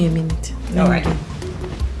 give me a minute. Alright.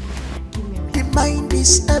 The mind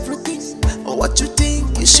is everything. What you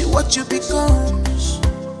think is what you become.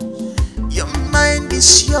 Your mind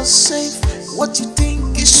is your safe. What you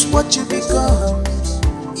think is what you become.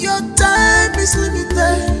 Your time is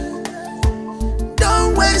limited.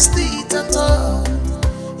 Don't waste it at all.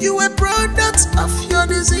 You a product of your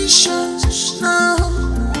decisions. No,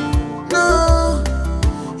 no.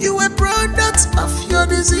 You a product of your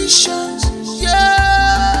decisions.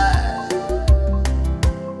 Yeah.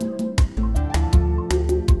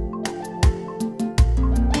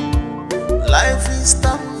 Life is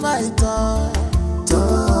turn by turn,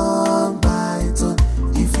 turn by turn.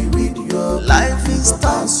 If you read your life is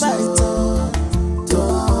turn by turn,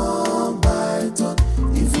 turn by turn.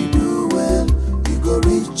 If you do well, you go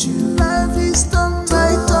reach you. Life is turn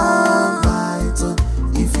by turn.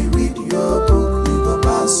 If you read your book, you go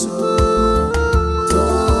pass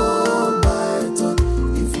turn by turn.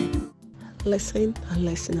 If you do. Listen and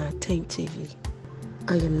listen attentively.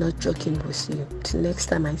 I am not joking with you. Till next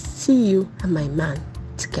time I see you and my man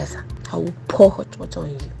together, I will pour hot water on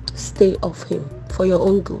you. Stay off him for your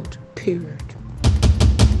own good. Period.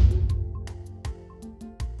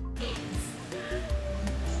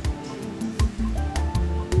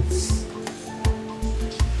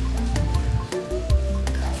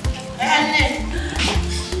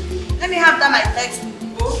 Let me have that my text.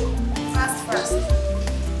 Go fast.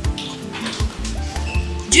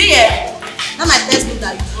 Do you hear? Not my textbook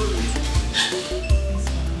that you borrowed.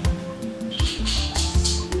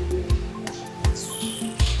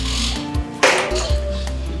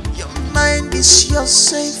 Your mind is your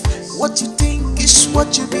safe. What you think is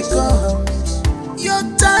what you become. Your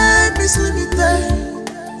time is limited.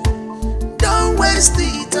 Don't waste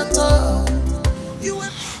it at all. You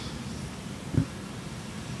will.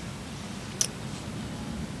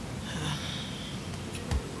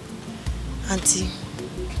 Auntie,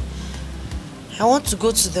 I want to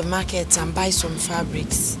go to the market and buy some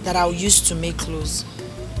fabrics that I'll use to make clothes.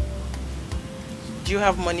 Do you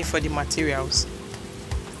have money for the materials?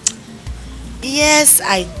 Yes,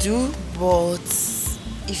 I do, but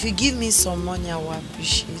if you give me some money, I will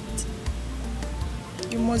appreciate.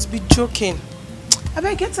 You must be joking. I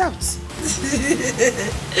better get out.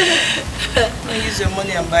 Use your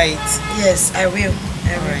money and buy it. Yes, I will.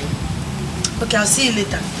 Alright. Okay, I'll see you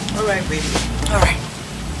later. Alright, baby. Alright.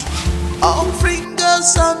 All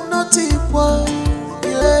fingers are not equal,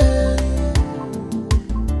 yeah.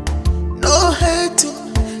 No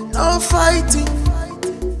hating, no fighting.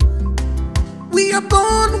 We are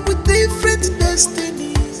born with different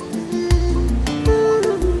destinies.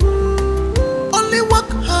 Only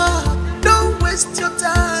work hard, don't waste your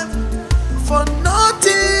time for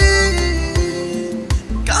nothing.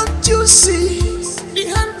 Can't you see the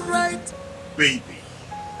handwriting? Baby.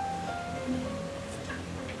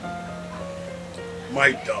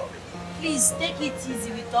 My darling. Please take it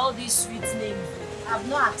easy with all these sweet names. I've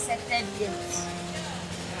not accepted yet.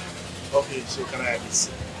 Okay, so can I have a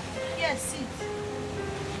seat? Yes, sit.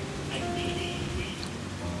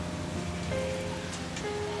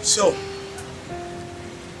 So,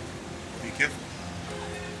 be careful.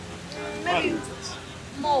 Maybe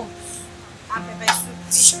no. I'm pepper soup,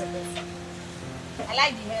 fish pepper soup. I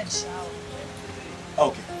like the head shower.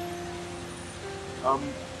 Okay.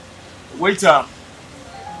 Waiter.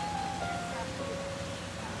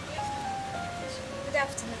 Good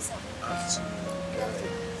afternoon, sir.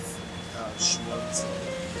 She wants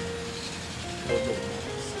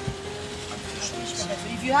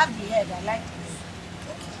If you have the head, I like it.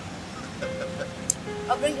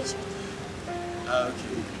 I'll bring it.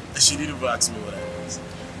 Okay. She didn't even ask me what I want.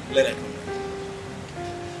 Let her come back.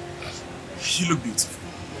 You look beautiful.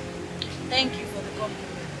 Thank you for the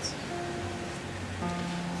compliment.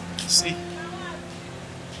 See?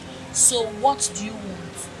 So what do you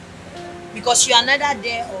want? Because you are neither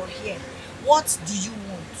there or here. What do you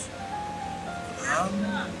want? I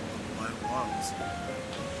want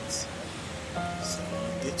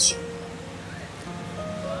someone to date you.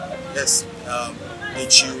 Yes,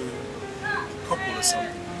 date you a couple or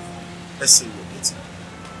something. Let's say we're dating.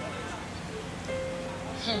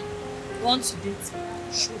 Want to date?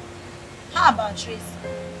 Sure. How about Tracy?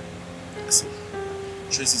 See,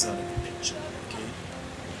 Tracy's out of the picture, okay?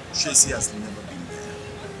 Tracy has never been there.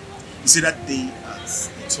 You see, that day at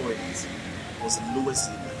the toilet was the lowest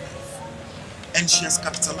day in my life. And she has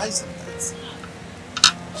capitalized on that.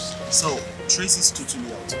 So, Tracy's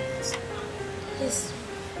totally out of it. Yes.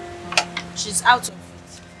 She's out of it.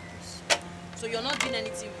 So you're not doing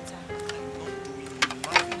anything with her? I'm not doing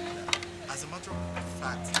nothing. As a matter of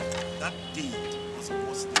fact, that day was the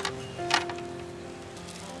worst day of my life.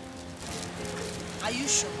 Are you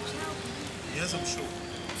sure? Yes, I'm sure.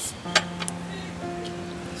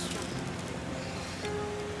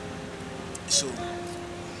 So,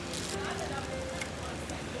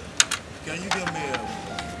 can you get me a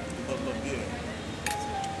bottle of beer?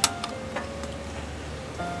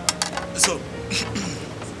 So,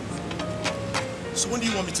 so when do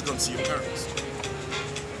you want me to come see your parents?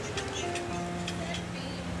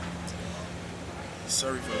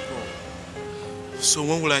 Sorry for the call. So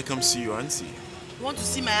when will I come see your auntie? You want to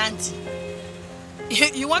see my auntie?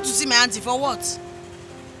 You want to see my auntie for what?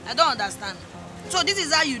 I don't understand. So this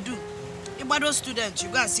is how you do. About those students, you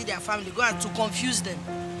go and see their family, go and to confuse them.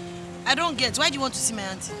 I don't get. Why do you want to see my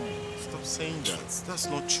auntie? Stop saying that. That's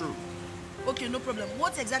not true. Okay, no problem.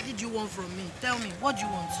 What exactly do you want from me? Tell me, what do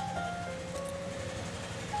you want?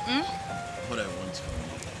 What I want from you.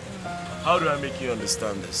 How do I make you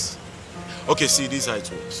understand this? Okay, see, this is how it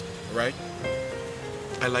works, right?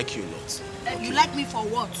 I like you a lot. Okay. You like me for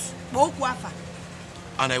what?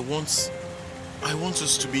 And I want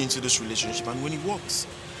us to be into this relationship, and when it works,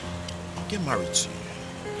 I'll get married to you.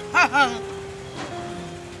 I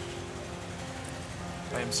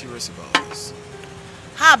am serious about this.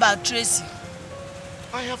 How about Tracy?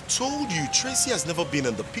 I have told you, Tracy has never been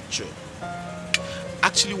in the picture.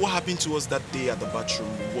 Actually, what happened to us that day at the bathroom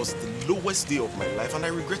was the lowest day of my life, and I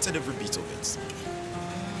regretted every bit of it.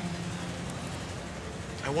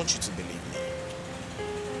 I want you to believe me.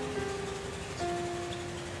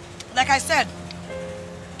 Like I said,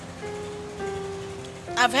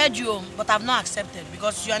 I've heard you, but I've not accepted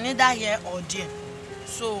because you are neither here or there.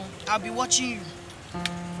 So, I'll be watching you.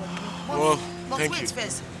 Well, but thank wait you.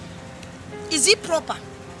 first. Is it proper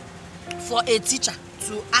for a teacher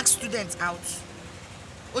to ask students out?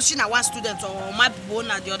 Oshina one student or my one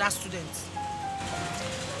at the other student?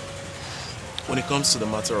 When it comes to the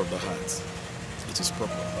matter of the heart, it is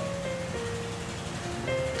proper.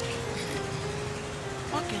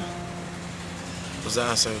 Okay. Does that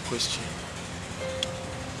answer your question?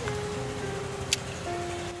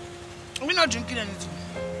 We're not drinking anything.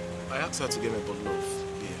 I asked her to give me a bottle of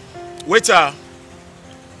beer. Waiter!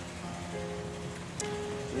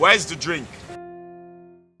 Where's the drink?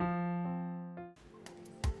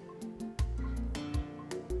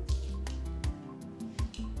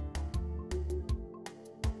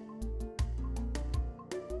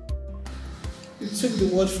 You took the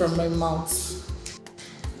word from my mouth.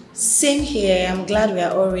 Same here. I'm glad we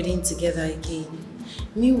are all reading together again.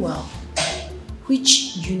 Meanwhile,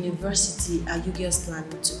 which university are you girls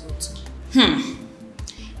planning to go to?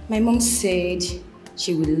 My mom said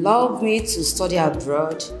she would love me to study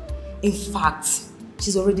abroad. In fact,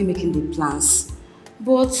 she's already making the plans.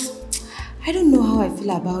 But I don't know how I feel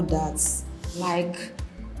about that. Like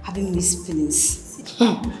having mixed feelings.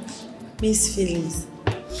 Mixed feelings?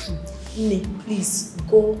 Nne, please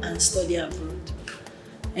go and study abroad.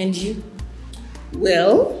 And you?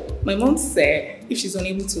 Well, my mom said if she's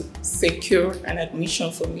unable to secure an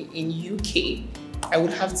admission for me in UK, I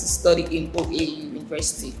would have to study in OAU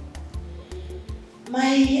University. My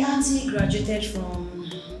auntie graduated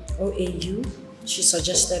from OAU. She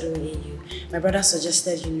suggested OAU. My brother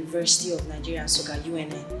suggested University of Nigeria,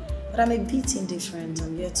 UNN. But I'm a bit indifferent.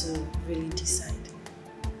 I'm here to really decide.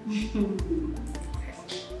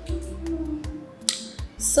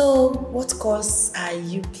 So, what course are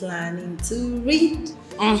you planning to read?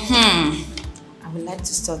 I would like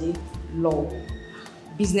to study law,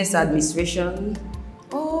 business administration,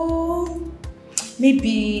 or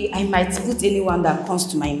maybe I might put anyone that comes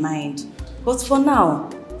to my mind. But for now,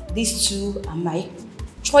 these two are my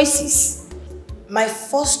choices. My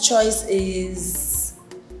first choice is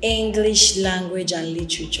English language and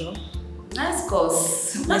literature. Nice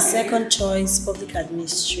course. My second choice, public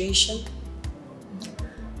administration.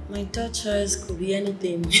 My third choice could be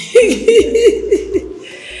anything.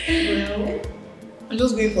 Well, I'm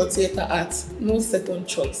just going for theatre arts. No second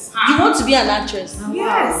choice. You want to be an actress?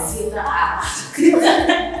 Yes, theatre arts.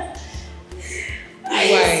 Why?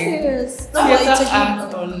 Serious? No, theatre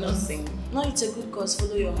arts or nothing. No, it's a good cause.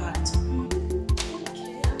 Follow your heart.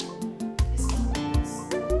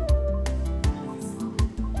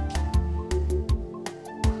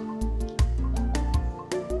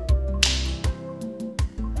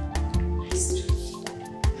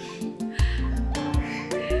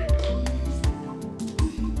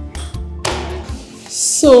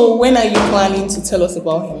 So, when are you planning to tell us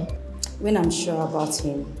about him? When I'm sure about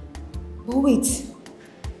him. But wait,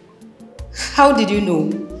 how did you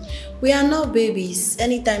know? We are not babies.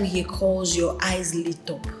 Anytime he calls, your eyes lit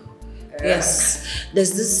up. Yes,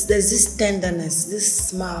 there's this tenderness, this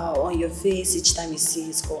smile on your face each time you see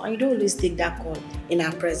his call. And you don't always take that call in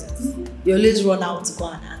our presence. You always run out to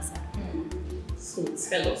go and answer. So,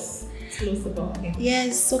 tell us about him.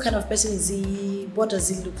 Yes, what kind of person is he? What does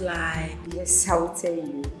he look like? Yes, I will tell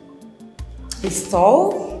you. He's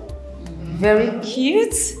tall, very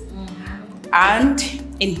cute, and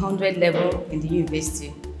in 100 level in the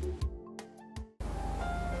university.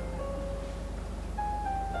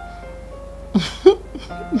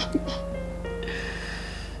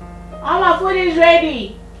 All my food is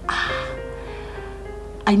ready.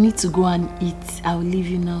 I need to go and eat. I'll leave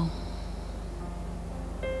you now.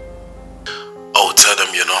 Oh, tell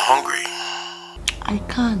them you're not hungry. I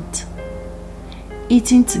can't.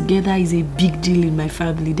 Eating together is a big deal in my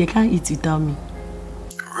family. They can't eat without me.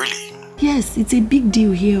 Really? Yes, it's a big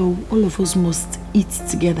deal here. All of us must eat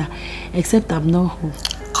together. Except I'm not home.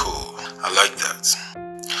 Cool. I like that.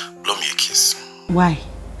 Blow me a kiss. Why?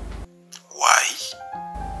 Why?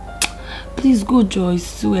 Please go, Joy.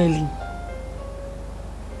 It's too early.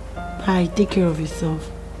 Bye. Take care of yourself.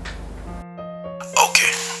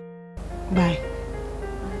 Okay. Bye.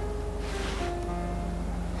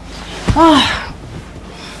 Ah.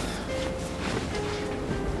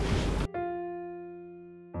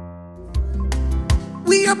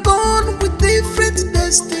 We are born with different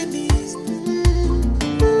destinies.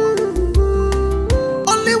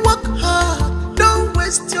 Only work hard, don't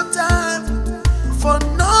waste your time for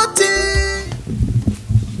nothing.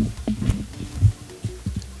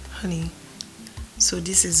 Honey, so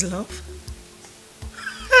this is love?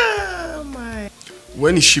 Oh my.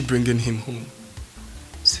 When is she bringing him home?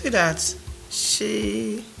 Sweetheart,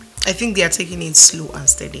 I think they are taking it slow and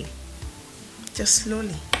steady. Just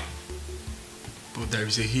slowly. But there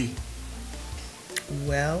is a he.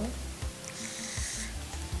 Well,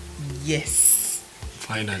 yes.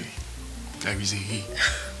 Finally, there is a he.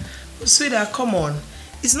 Sweetheart, come on.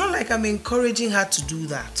 It's not like I'm encouraging her to do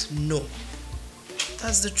that. No.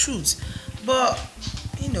 That's the truth. But,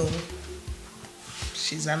 you know,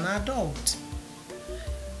 she's an adult.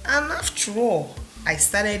 And after all, I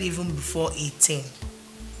started even before 18.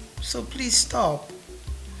 So please stop.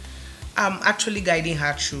 I'm actually guiding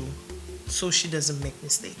her through so she doesn't make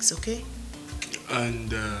mistakes, okay?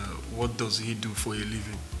 And what does he do for a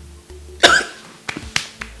living?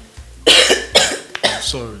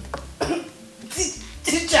 Sorry.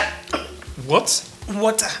 Teacher. What?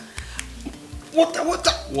 Water. Water,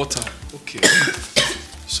 water. Water. Okay.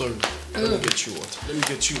 Sorry. Let me get you water. Let me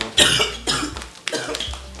get you water.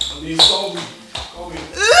 I mean, call me. Call me.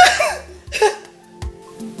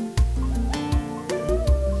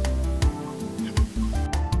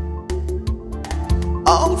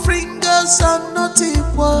 All fingers are not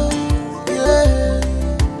equal, yeah.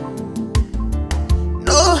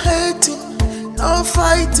 No hating, no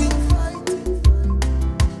fighting.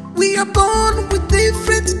 We are born with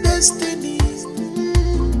different destinies.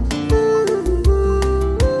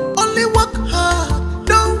 Only work hard,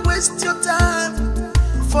 don't waste your time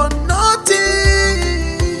for nothing.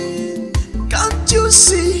 Can't you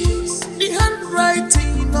see the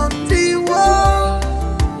handwriting on the wall?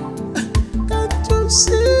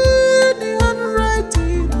 See the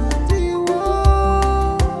handwriting on the wall.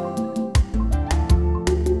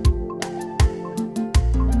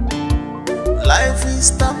 Life is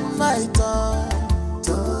turn by turn,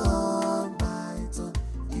 turn by turn.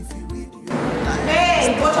 If you read your life.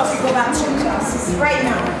 Hey, both of you go back to your classes right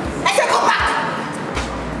now. I said go back.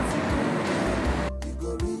 You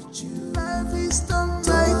go reach you. Life is turn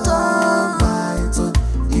by turn.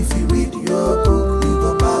 If you read your book, you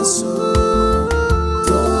go pass through.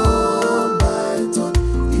 So, turn by turn.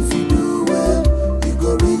 If you do well, you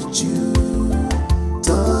go reach you.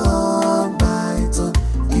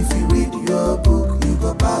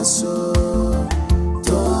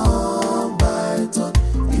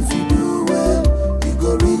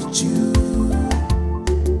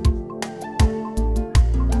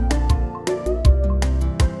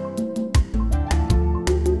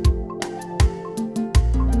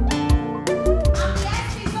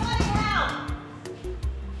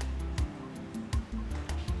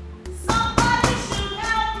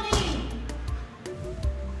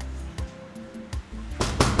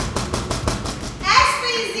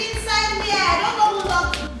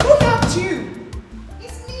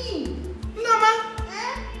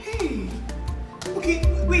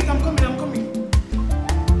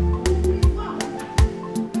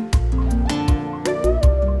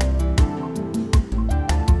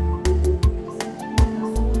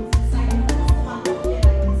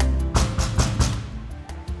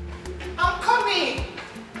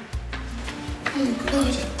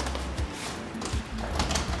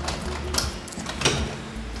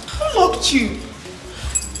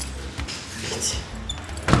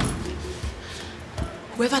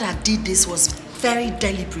 Whoever that did this was very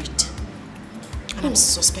deliberate. And I'm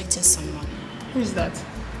suspecting someone. Who is that?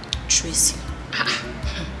 Tracy.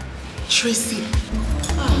 Tracy.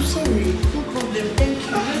 I'm sorry. No problem. Thank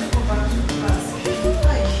you. Let's go back to class. I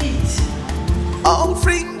hate. All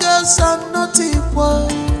fingers are not equal,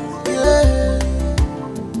 yeah.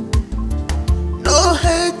 No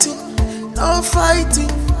hating, no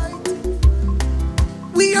fighting.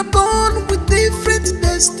 We are born with different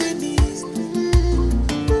destinies.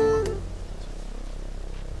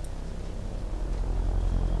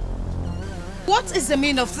 What is the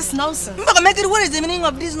meaning of this nonsense? What is the meaning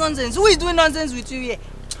of this nonsense? Who is doing nonsense with you here?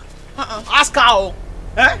 Ask her.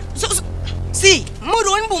 Eh? See,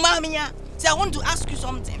 I want to ask you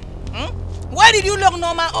something. Why did you lock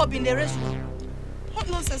Norma up in the restroom? What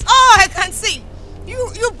nonsense? Oh, I can see.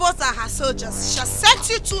 You both are her soldiers. She sent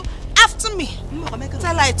you to after me.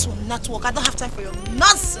 Tell her to not work. I don't have time for your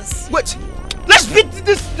nonsense. Wait, let's beat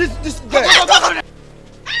this girl.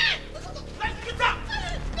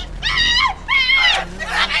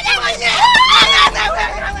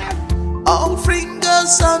 All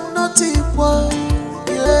fingers are not equal,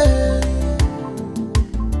 yeah.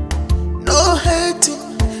 No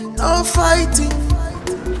hating, no fighting.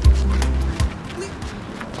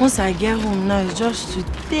 Once I get home now, it's just to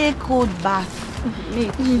take cold bath. Me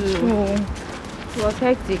too. It was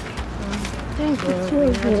hectic. Thank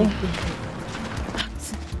God.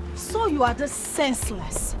 So you are just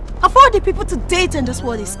senseless. Of all the people to date in this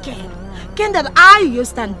world is Ken. Ken that I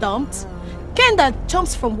used and dumped. Ken that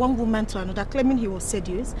jumps from one woman to another claiming he was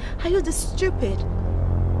seduced. Are you this stupid?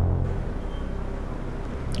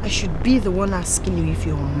 I should be the one asking you if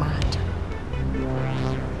you're mad.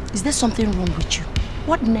 Is there something wrong with you?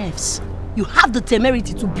 What nerves? You have the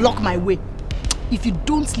temerity to block my way. If you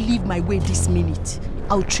don't leave my way this minute,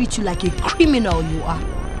 I'll treat you like a criminal you are.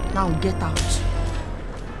 Now get out.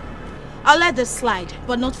 I'll let this slide,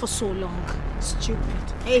 but not for so long. Stupid.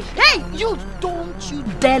 Hey, you don't you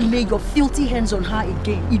dare lay your filthy hands on her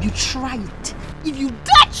again. If you try it, if you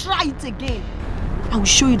dare try it again, I will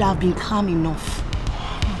show you that I've been calm enough.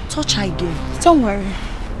 Touch her again. Don't worry.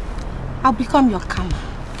 I'll become your karma.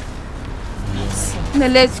 Now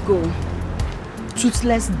let's go.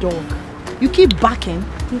 Toothless dog. You keep backing.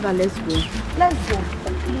 Eva, let's go. Let's go.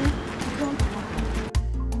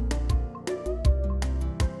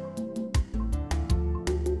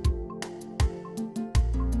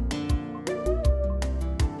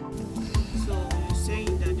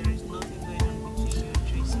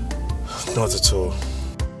 Not at all.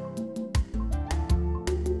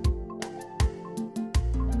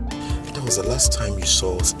 That was the last time you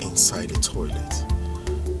saw us inside the toilet.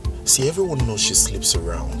 See, everyone knows she sleeps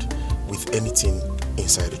around with anything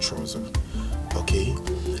inside the trouser, okay?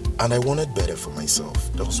 And I wanted better for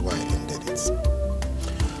myself. That was why I ended it.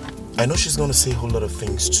 I know she's gonna say a whole lot of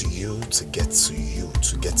things to you, to get to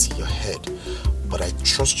your head. But I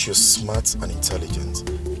trust you're smart and intelligent.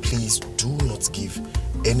 Please do not give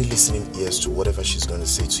any listening ears to whatever she's gonna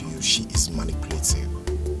say to you. She is manipulative,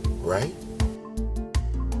 right?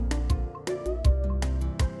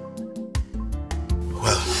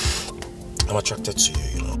 Well, I'm attracted to you,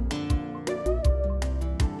 you know.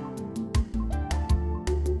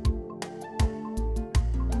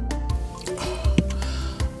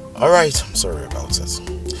 Alright, I'm sorry about it.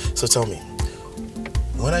 So tell me,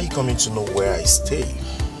 when are you coming to know where I stay?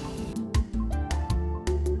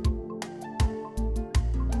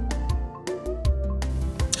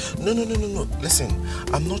 No. Listen,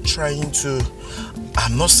 I'm not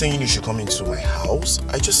saying you should come into my house.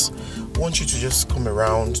 I just want you to just come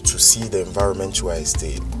around to see the environment where I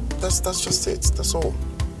stay. That's just it. That's all.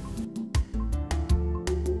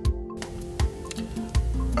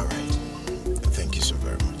 Alright. Thank you so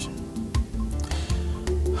very much.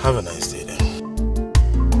 Have a nice day then.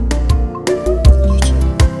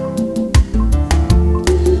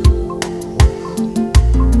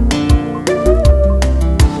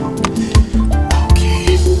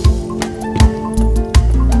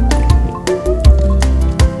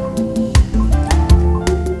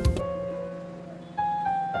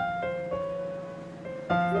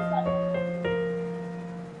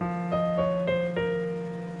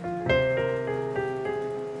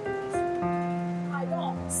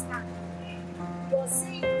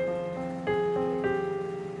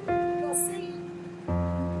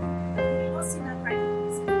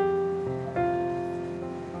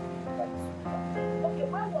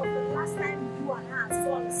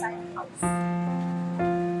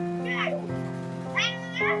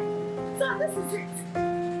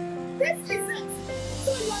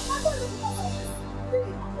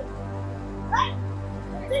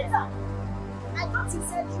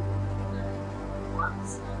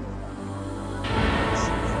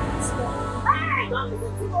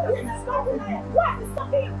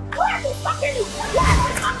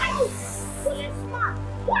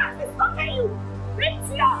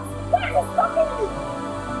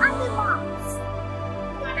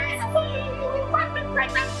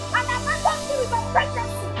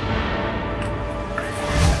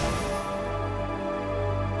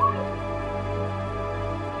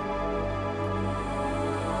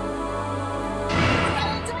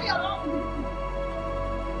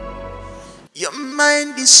 Your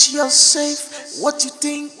mind is your safe. What you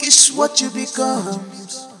think is what you become.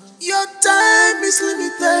 Your time is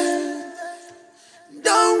limited.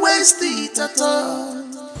 Don't waste it at all.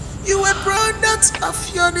 You are product of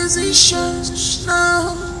your decisions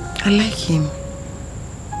now. I like him.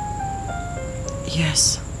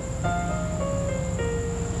 Yes.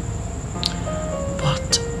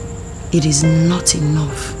 But it is not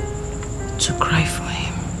enough to cry for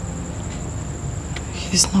him.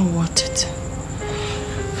 He's not worth it.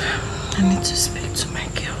 I need to speak to my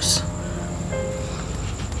girls.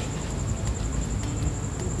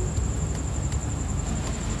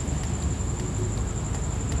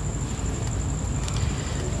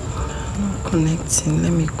 Not connecting.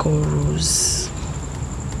 Let me call Rose.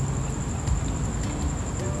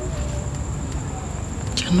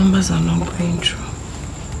 Their numbers are not going through.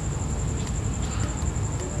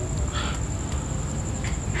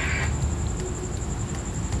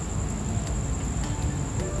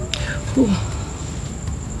 Who?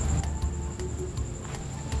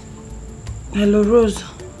 Hello, Rose.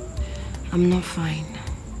 I'm not fine.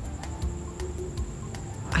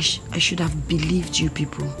 I should have believed you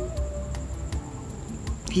people.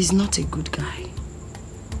 He's not a good guy.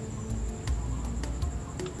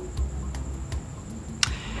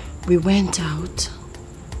 We went out.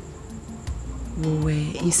 We were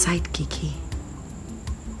inside Kiki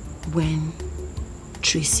when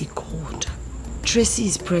Tracy called. Tracy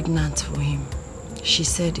is pregnant for him. She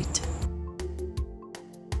said it.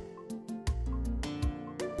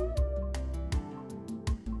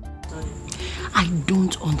 I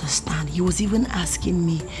don't understand. He was even asking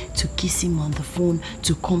me to kiss him on the phone,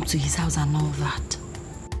 to come to his house and all that.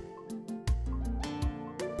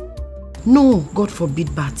 No, God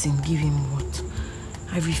forbid Barton give him what?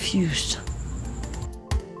 I refused.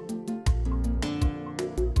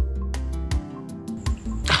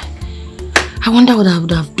 I wonder what I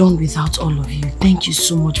would have done without all of you. Thank you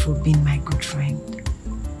so much for being my good friend.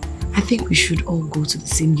 I think we should all go to the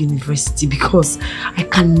same university because I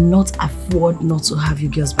cannot afford not to have you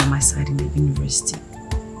girls by my side in the university.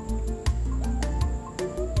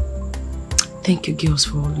 Thank you girls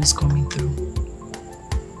for always coming through.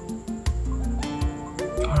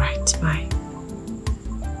 Alright, bye.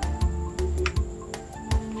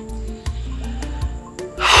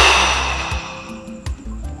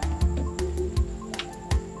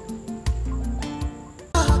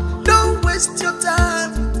 Don't waste your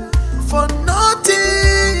time for nothing.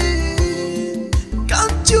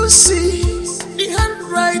 Can't you see the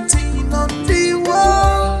handwriting on the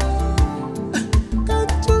wall?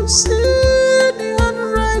 Can't you see?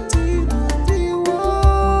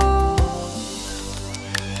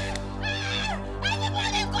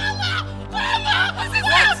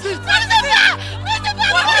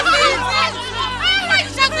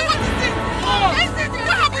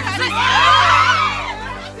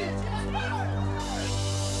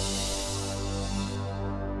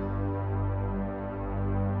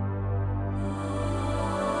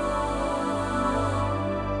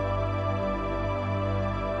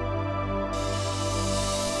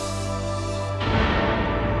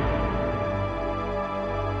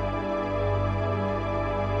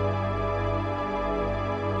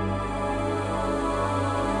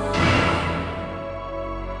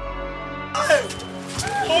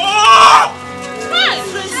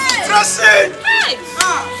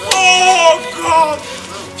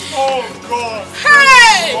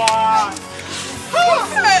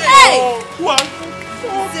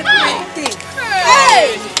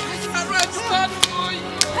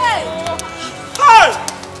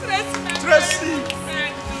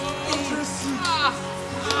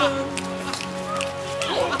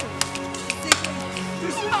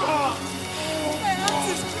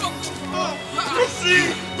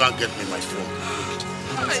 Go and get me my phone.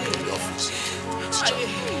 From the office.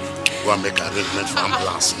 Go and make arrangement for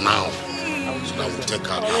ambulance now. So that we'll take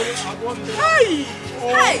her out. Hey!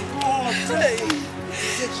 Hey!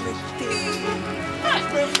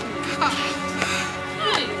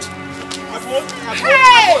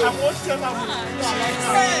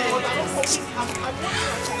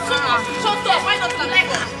 Shut up, why not like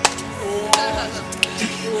that?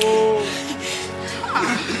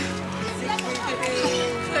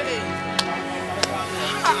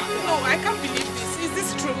 No, I can't believe this. Is this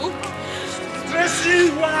true? Tracy,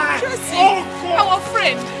 why? Tracy, oh, God. Our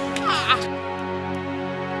friend.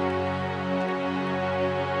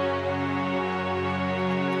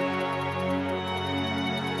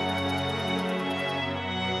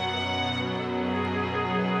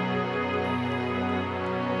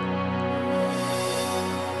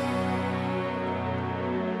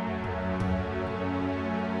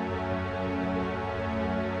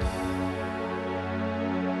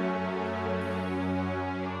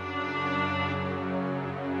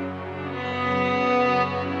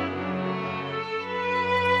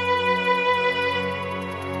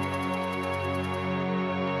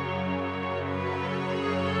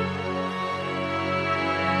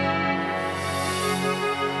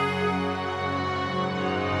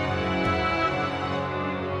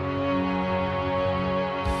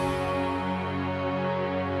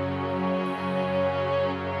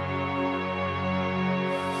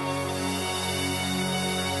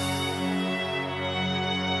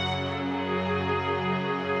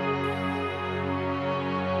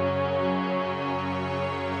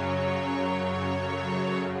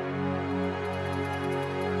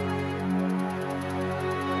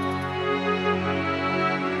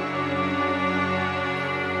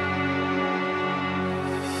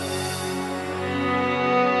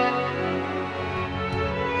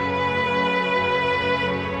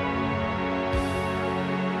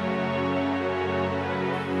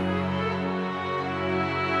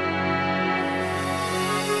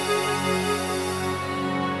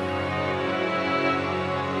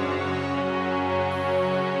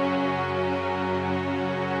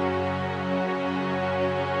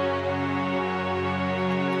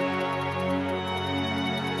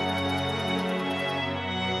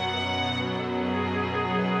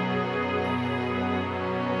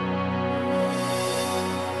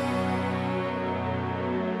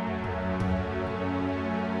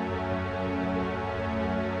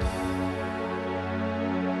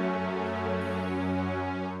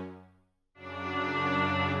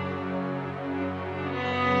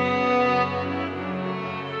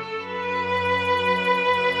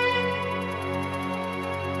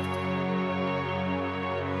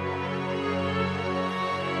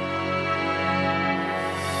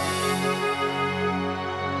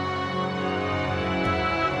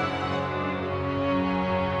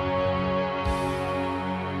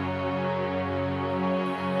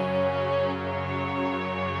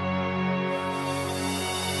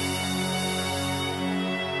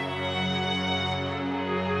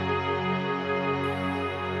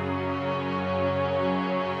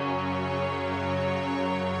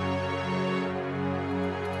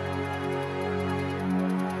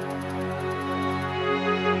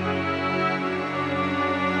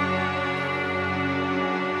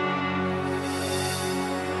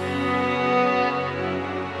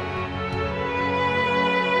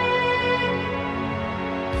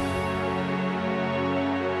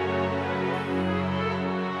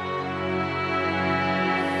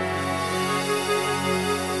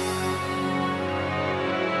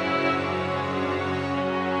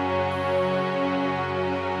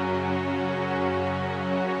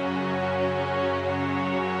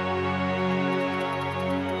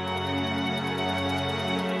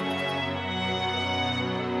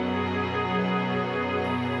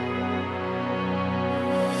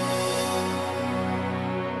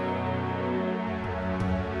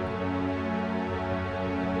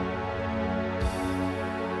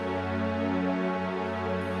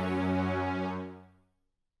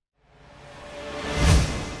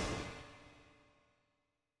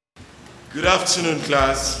 Good afternoon,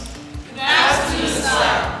 class. Good afternoon, sir.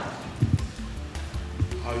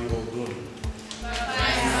 How are you all doing?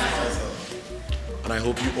 Fine, sir. And I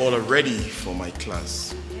hope you all are ready for my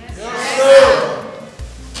class. Yes,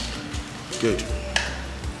 sir. Good.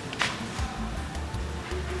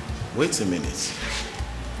 Wait a minute.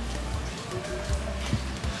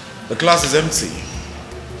 The class is empty.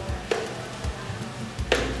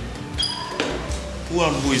 Who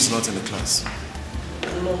and who is not in the class?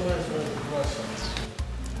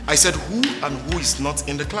 I said who and who is not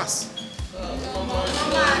in the class?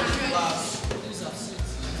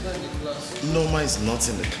 Norma is not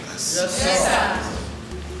in the class. Yes, sir.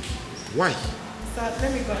 Why? Sir,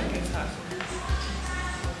 let me go and get her.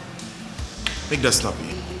 Make that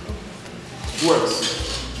snappy. Who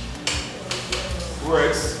else? Who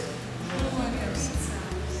else?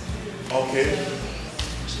 Okay.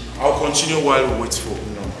 I'll continue while we wait for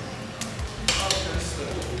Norma.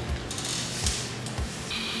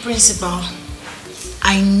 Principal,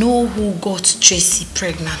 I know who got Tracy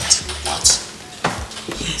pregnant. What?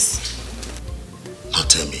 Yes. Now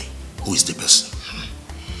tell me, who is the person?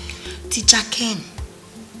 Teacher Ken.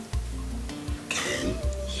 Ken?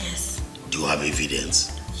 Yes. Do you have evidence?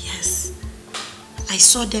 Yes. I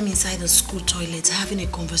saw them inside the school toilet having a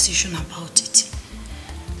conversation about it.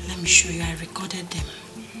 Let me show you, I recorded them.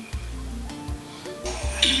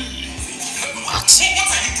 What? What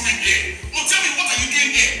are you doing here? No, tell me, what are you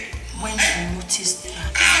doing here? When you noticed that.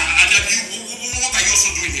 What are you also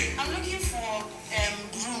doing here? I'm looking for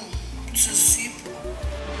broom to sweep.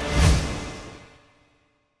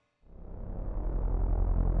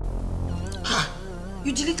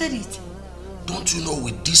 You deleted it? Don't you know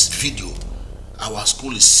with this video, our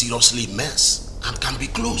school is seriously a mess and can be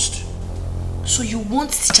closed? So you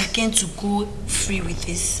want Teacher Ken to go free with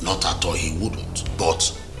this? Not at all, he wouldn't.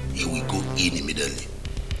 But he will go in immediately.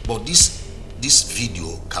 But this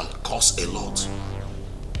video can cost a lot.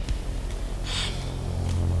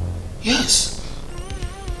 Yes.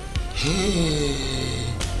 Hey.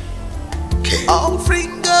 Okay. All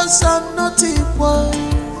fingers are not equal.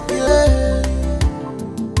 Yeah.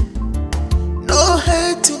 No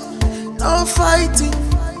hating, no fighting.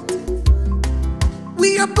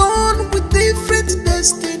 We are born with different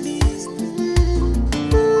destinies.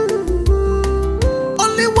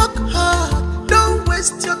 Only work hard, don't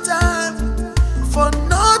waste your time for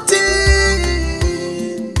nothing.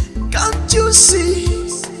 Can't you see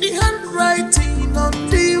the handwriting on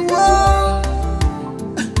the wall?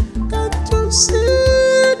 Can't you see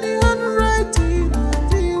the handwriting on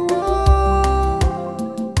the wall?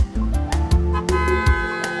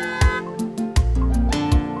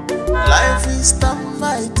 Life is turn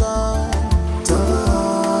by turn,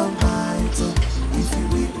 turn by turn. If you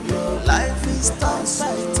live your life is turn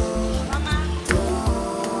by turn,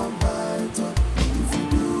 turn by turn. If you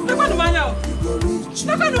do well, you go reach.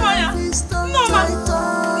 Life is turn by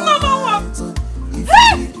turn. If you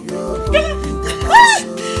live your life,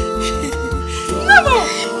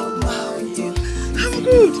 I'm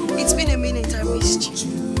good. It's been a minute. I missed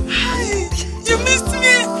you. Hi. You missed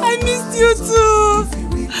me. I missed you too.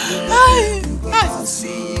 Hi.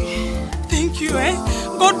 Thank you, eh?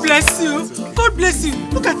 God bless you. God bless you.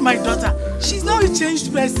 Look at my daughter. She's now a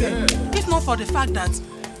changed person. If not for the fact that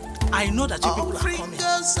I know that you people are coming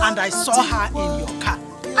and I saw her in your car,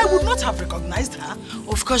 I would not have recognized her.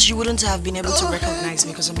 Of course, you wouldn't have been able to recognize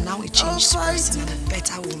me because I'm now a changed person and a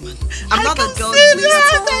better woman. I'm not the girl you used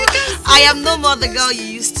to know. I am no more the girl you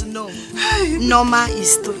used to know. Norma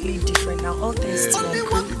is totally different now. All thanks to you.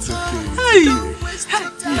 It's okay.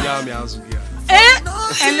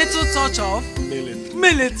 A little touch of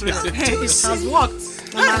military. It has worked.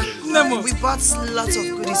 Mama, we bought lots of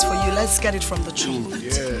goodies for you. Let's get it from the trunk.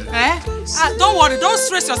 Don't worry, don't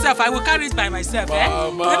stress yourself. I will carry it by myself.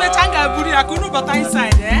 Inside,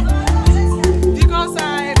 because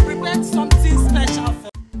I prepared something special for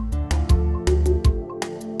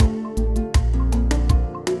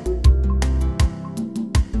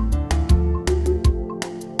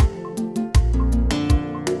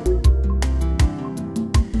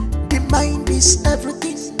the mind is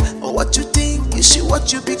everything. What you think is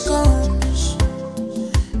what you become.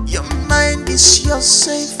 Your mind is your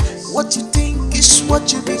safe. What you think is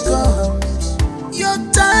what you become. Your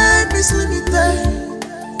time is limited.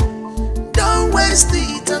 Don't waste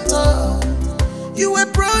it at all. You a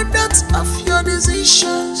product of your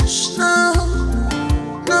decisions. No,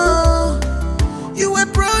 no. You a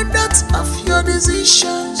product of your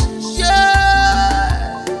decisions. Yeah.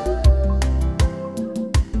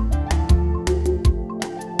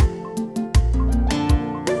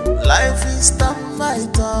 Life is turn by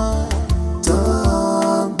turn,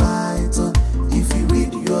 turn by turn.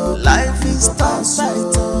 is turn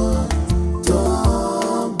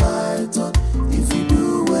by turn. If you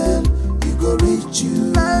do well, you go reach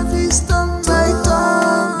you. Life is turn by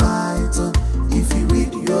turn. If you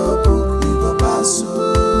read your book, you go pass.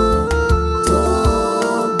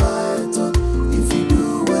 Turn by turn. If you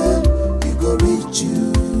do well, you go reach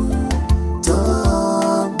you.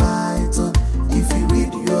 Turn by turn. If you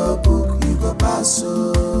read your book, you go pass.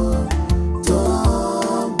 Turn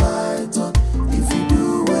by turn. If you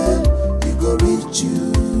do well, you go reach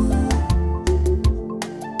you.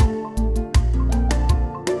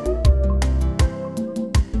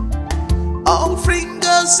 All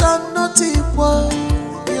fingers are not equal,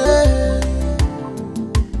 yeah.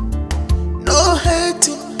 No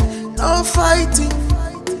hating, no fighting.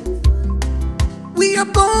 We are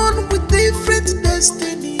born with different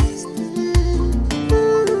destinies.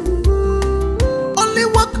 Only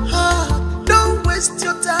work hard, don't waste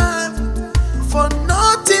your time for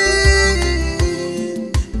nothing.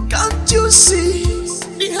 Can't you see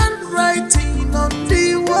the handwriting on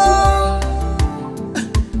the wall?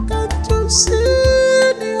 Can't you see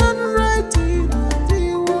the handwriting on the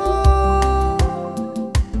wall?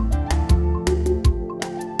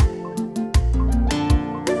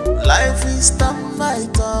 Life is turn by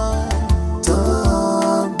turn,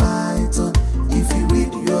 turn by turn. If you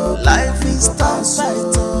read your life is turn by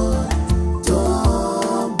turn.